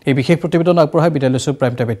এই বিশেষ প্ৰতিবেদন আগবঢ়াই বিদায় লৈছো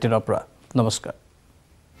প্ৰাইম টাইম 18 পৰা নমস্কাৰ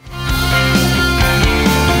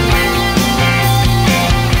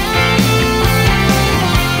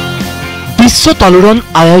বিশ্ব তালুৰণ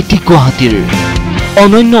IIT গুৱাহাটীৰ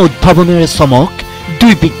অনন্য উদ্ভাৱনেৰে চমক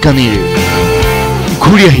দুই বিজ্ঞানীৰ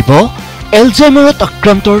ঘূৰি আহিব এলজাইমাৰত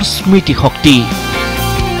আক্ৰান্তৰ স্মৃতি শক্তি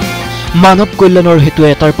মানৱ কল্যাণৰ হেতু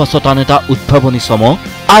এটাৰ পাছত আন এটা উদ্ভাৱনী চমক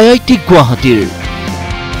IIT গুৱাহাটীৰ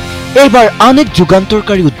এইবাৰ আন এক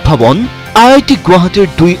যুগান্তৰকাৰী উদ্ভাৱন IIT গুৱাহাটীৰ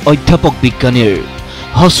দুই অধ্যাপক বিজ্ঞানীৰ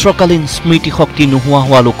হস্ৰকালীন স্মৃতি শক্তি নোহোৱা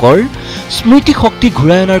হোৱা লোকৰ স্মৃতি শক্তি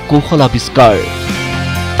ঘূৰাই অনাৰ কৌশল আৱিষ্কাৰ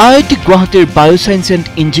IIT গুৱাহাটীৰ বায়োসায়েন্স এণ্ড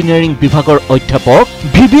ইঞ্জিনিয়াৰিং বিভাগৰ অধ্যাপক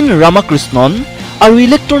ভিবিন ৰামাকৃষ্ণন আৰু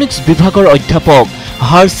ইলেক্ট্ৰনিক্স বিভাগৰ অধ্যাপক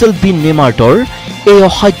হাৰ্চেল বি নেমাৰ্টৰ এই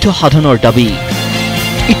অসাধ্য সাধনৰ দাবী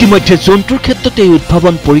ইতিমধ্যে জন্তুৰ ক্ষেত্ৰত এই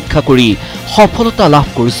উদ্ভাৱন পৰীক্ষা কৰি সফলতা লাভ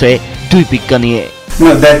কৰিছে দুই বিজ্ঞানীয়ে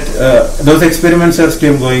No, that those experiments are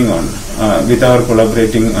still going on with our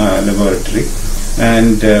collaborating laboratory,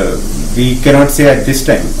 and we cannot say at this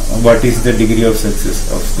time what is the degree of success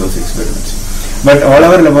of those experiments. But all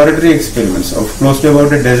our laboratory experiments, of close to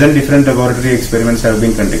about a dozen different laboratory experiments have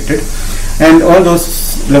been conducted, and all those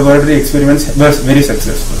laboratory experiments were very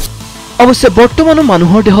successful. অৱশ্যে বৰ্তমানো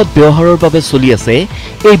মানুহৰ দেহত ব্যৱহাৰৰ বাবে চলি আছে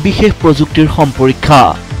এই বিশেষ প্ৰযুক্তিৰ সম্পৰীক্ষা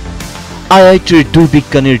IITৰ দুই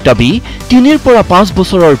বিজ্ঞানীৰ দাবী 3 পৰা 5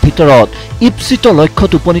 বছৰৰ ভিতৰত ইপ্সিত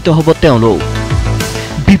লক্ষ্যত উপনীত হ'ব তেওঁলোক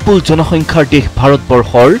বিপুল জনসংখ্যাৰ দেশ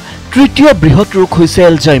ভাৰতবৰ্ষৰ তৃতীয় বৃহৎ ৰোগ হৈছে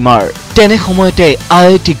এলজাইমাৰ তেনে সময়তে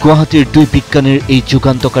IIT গুৱাহাটীৰ দুই বিজ্ঞানীৰ এই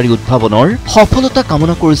যুগান্তকাৰী উদ্ভাৱনৰ সফলতা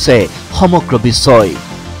কামনা কৰিছে সমগ্ৰ বিশ্বই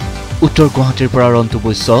উত্তৰ গুৱাহাটীৰ পৰা Rantu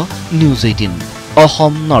Baishya news 18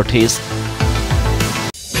 Assam north east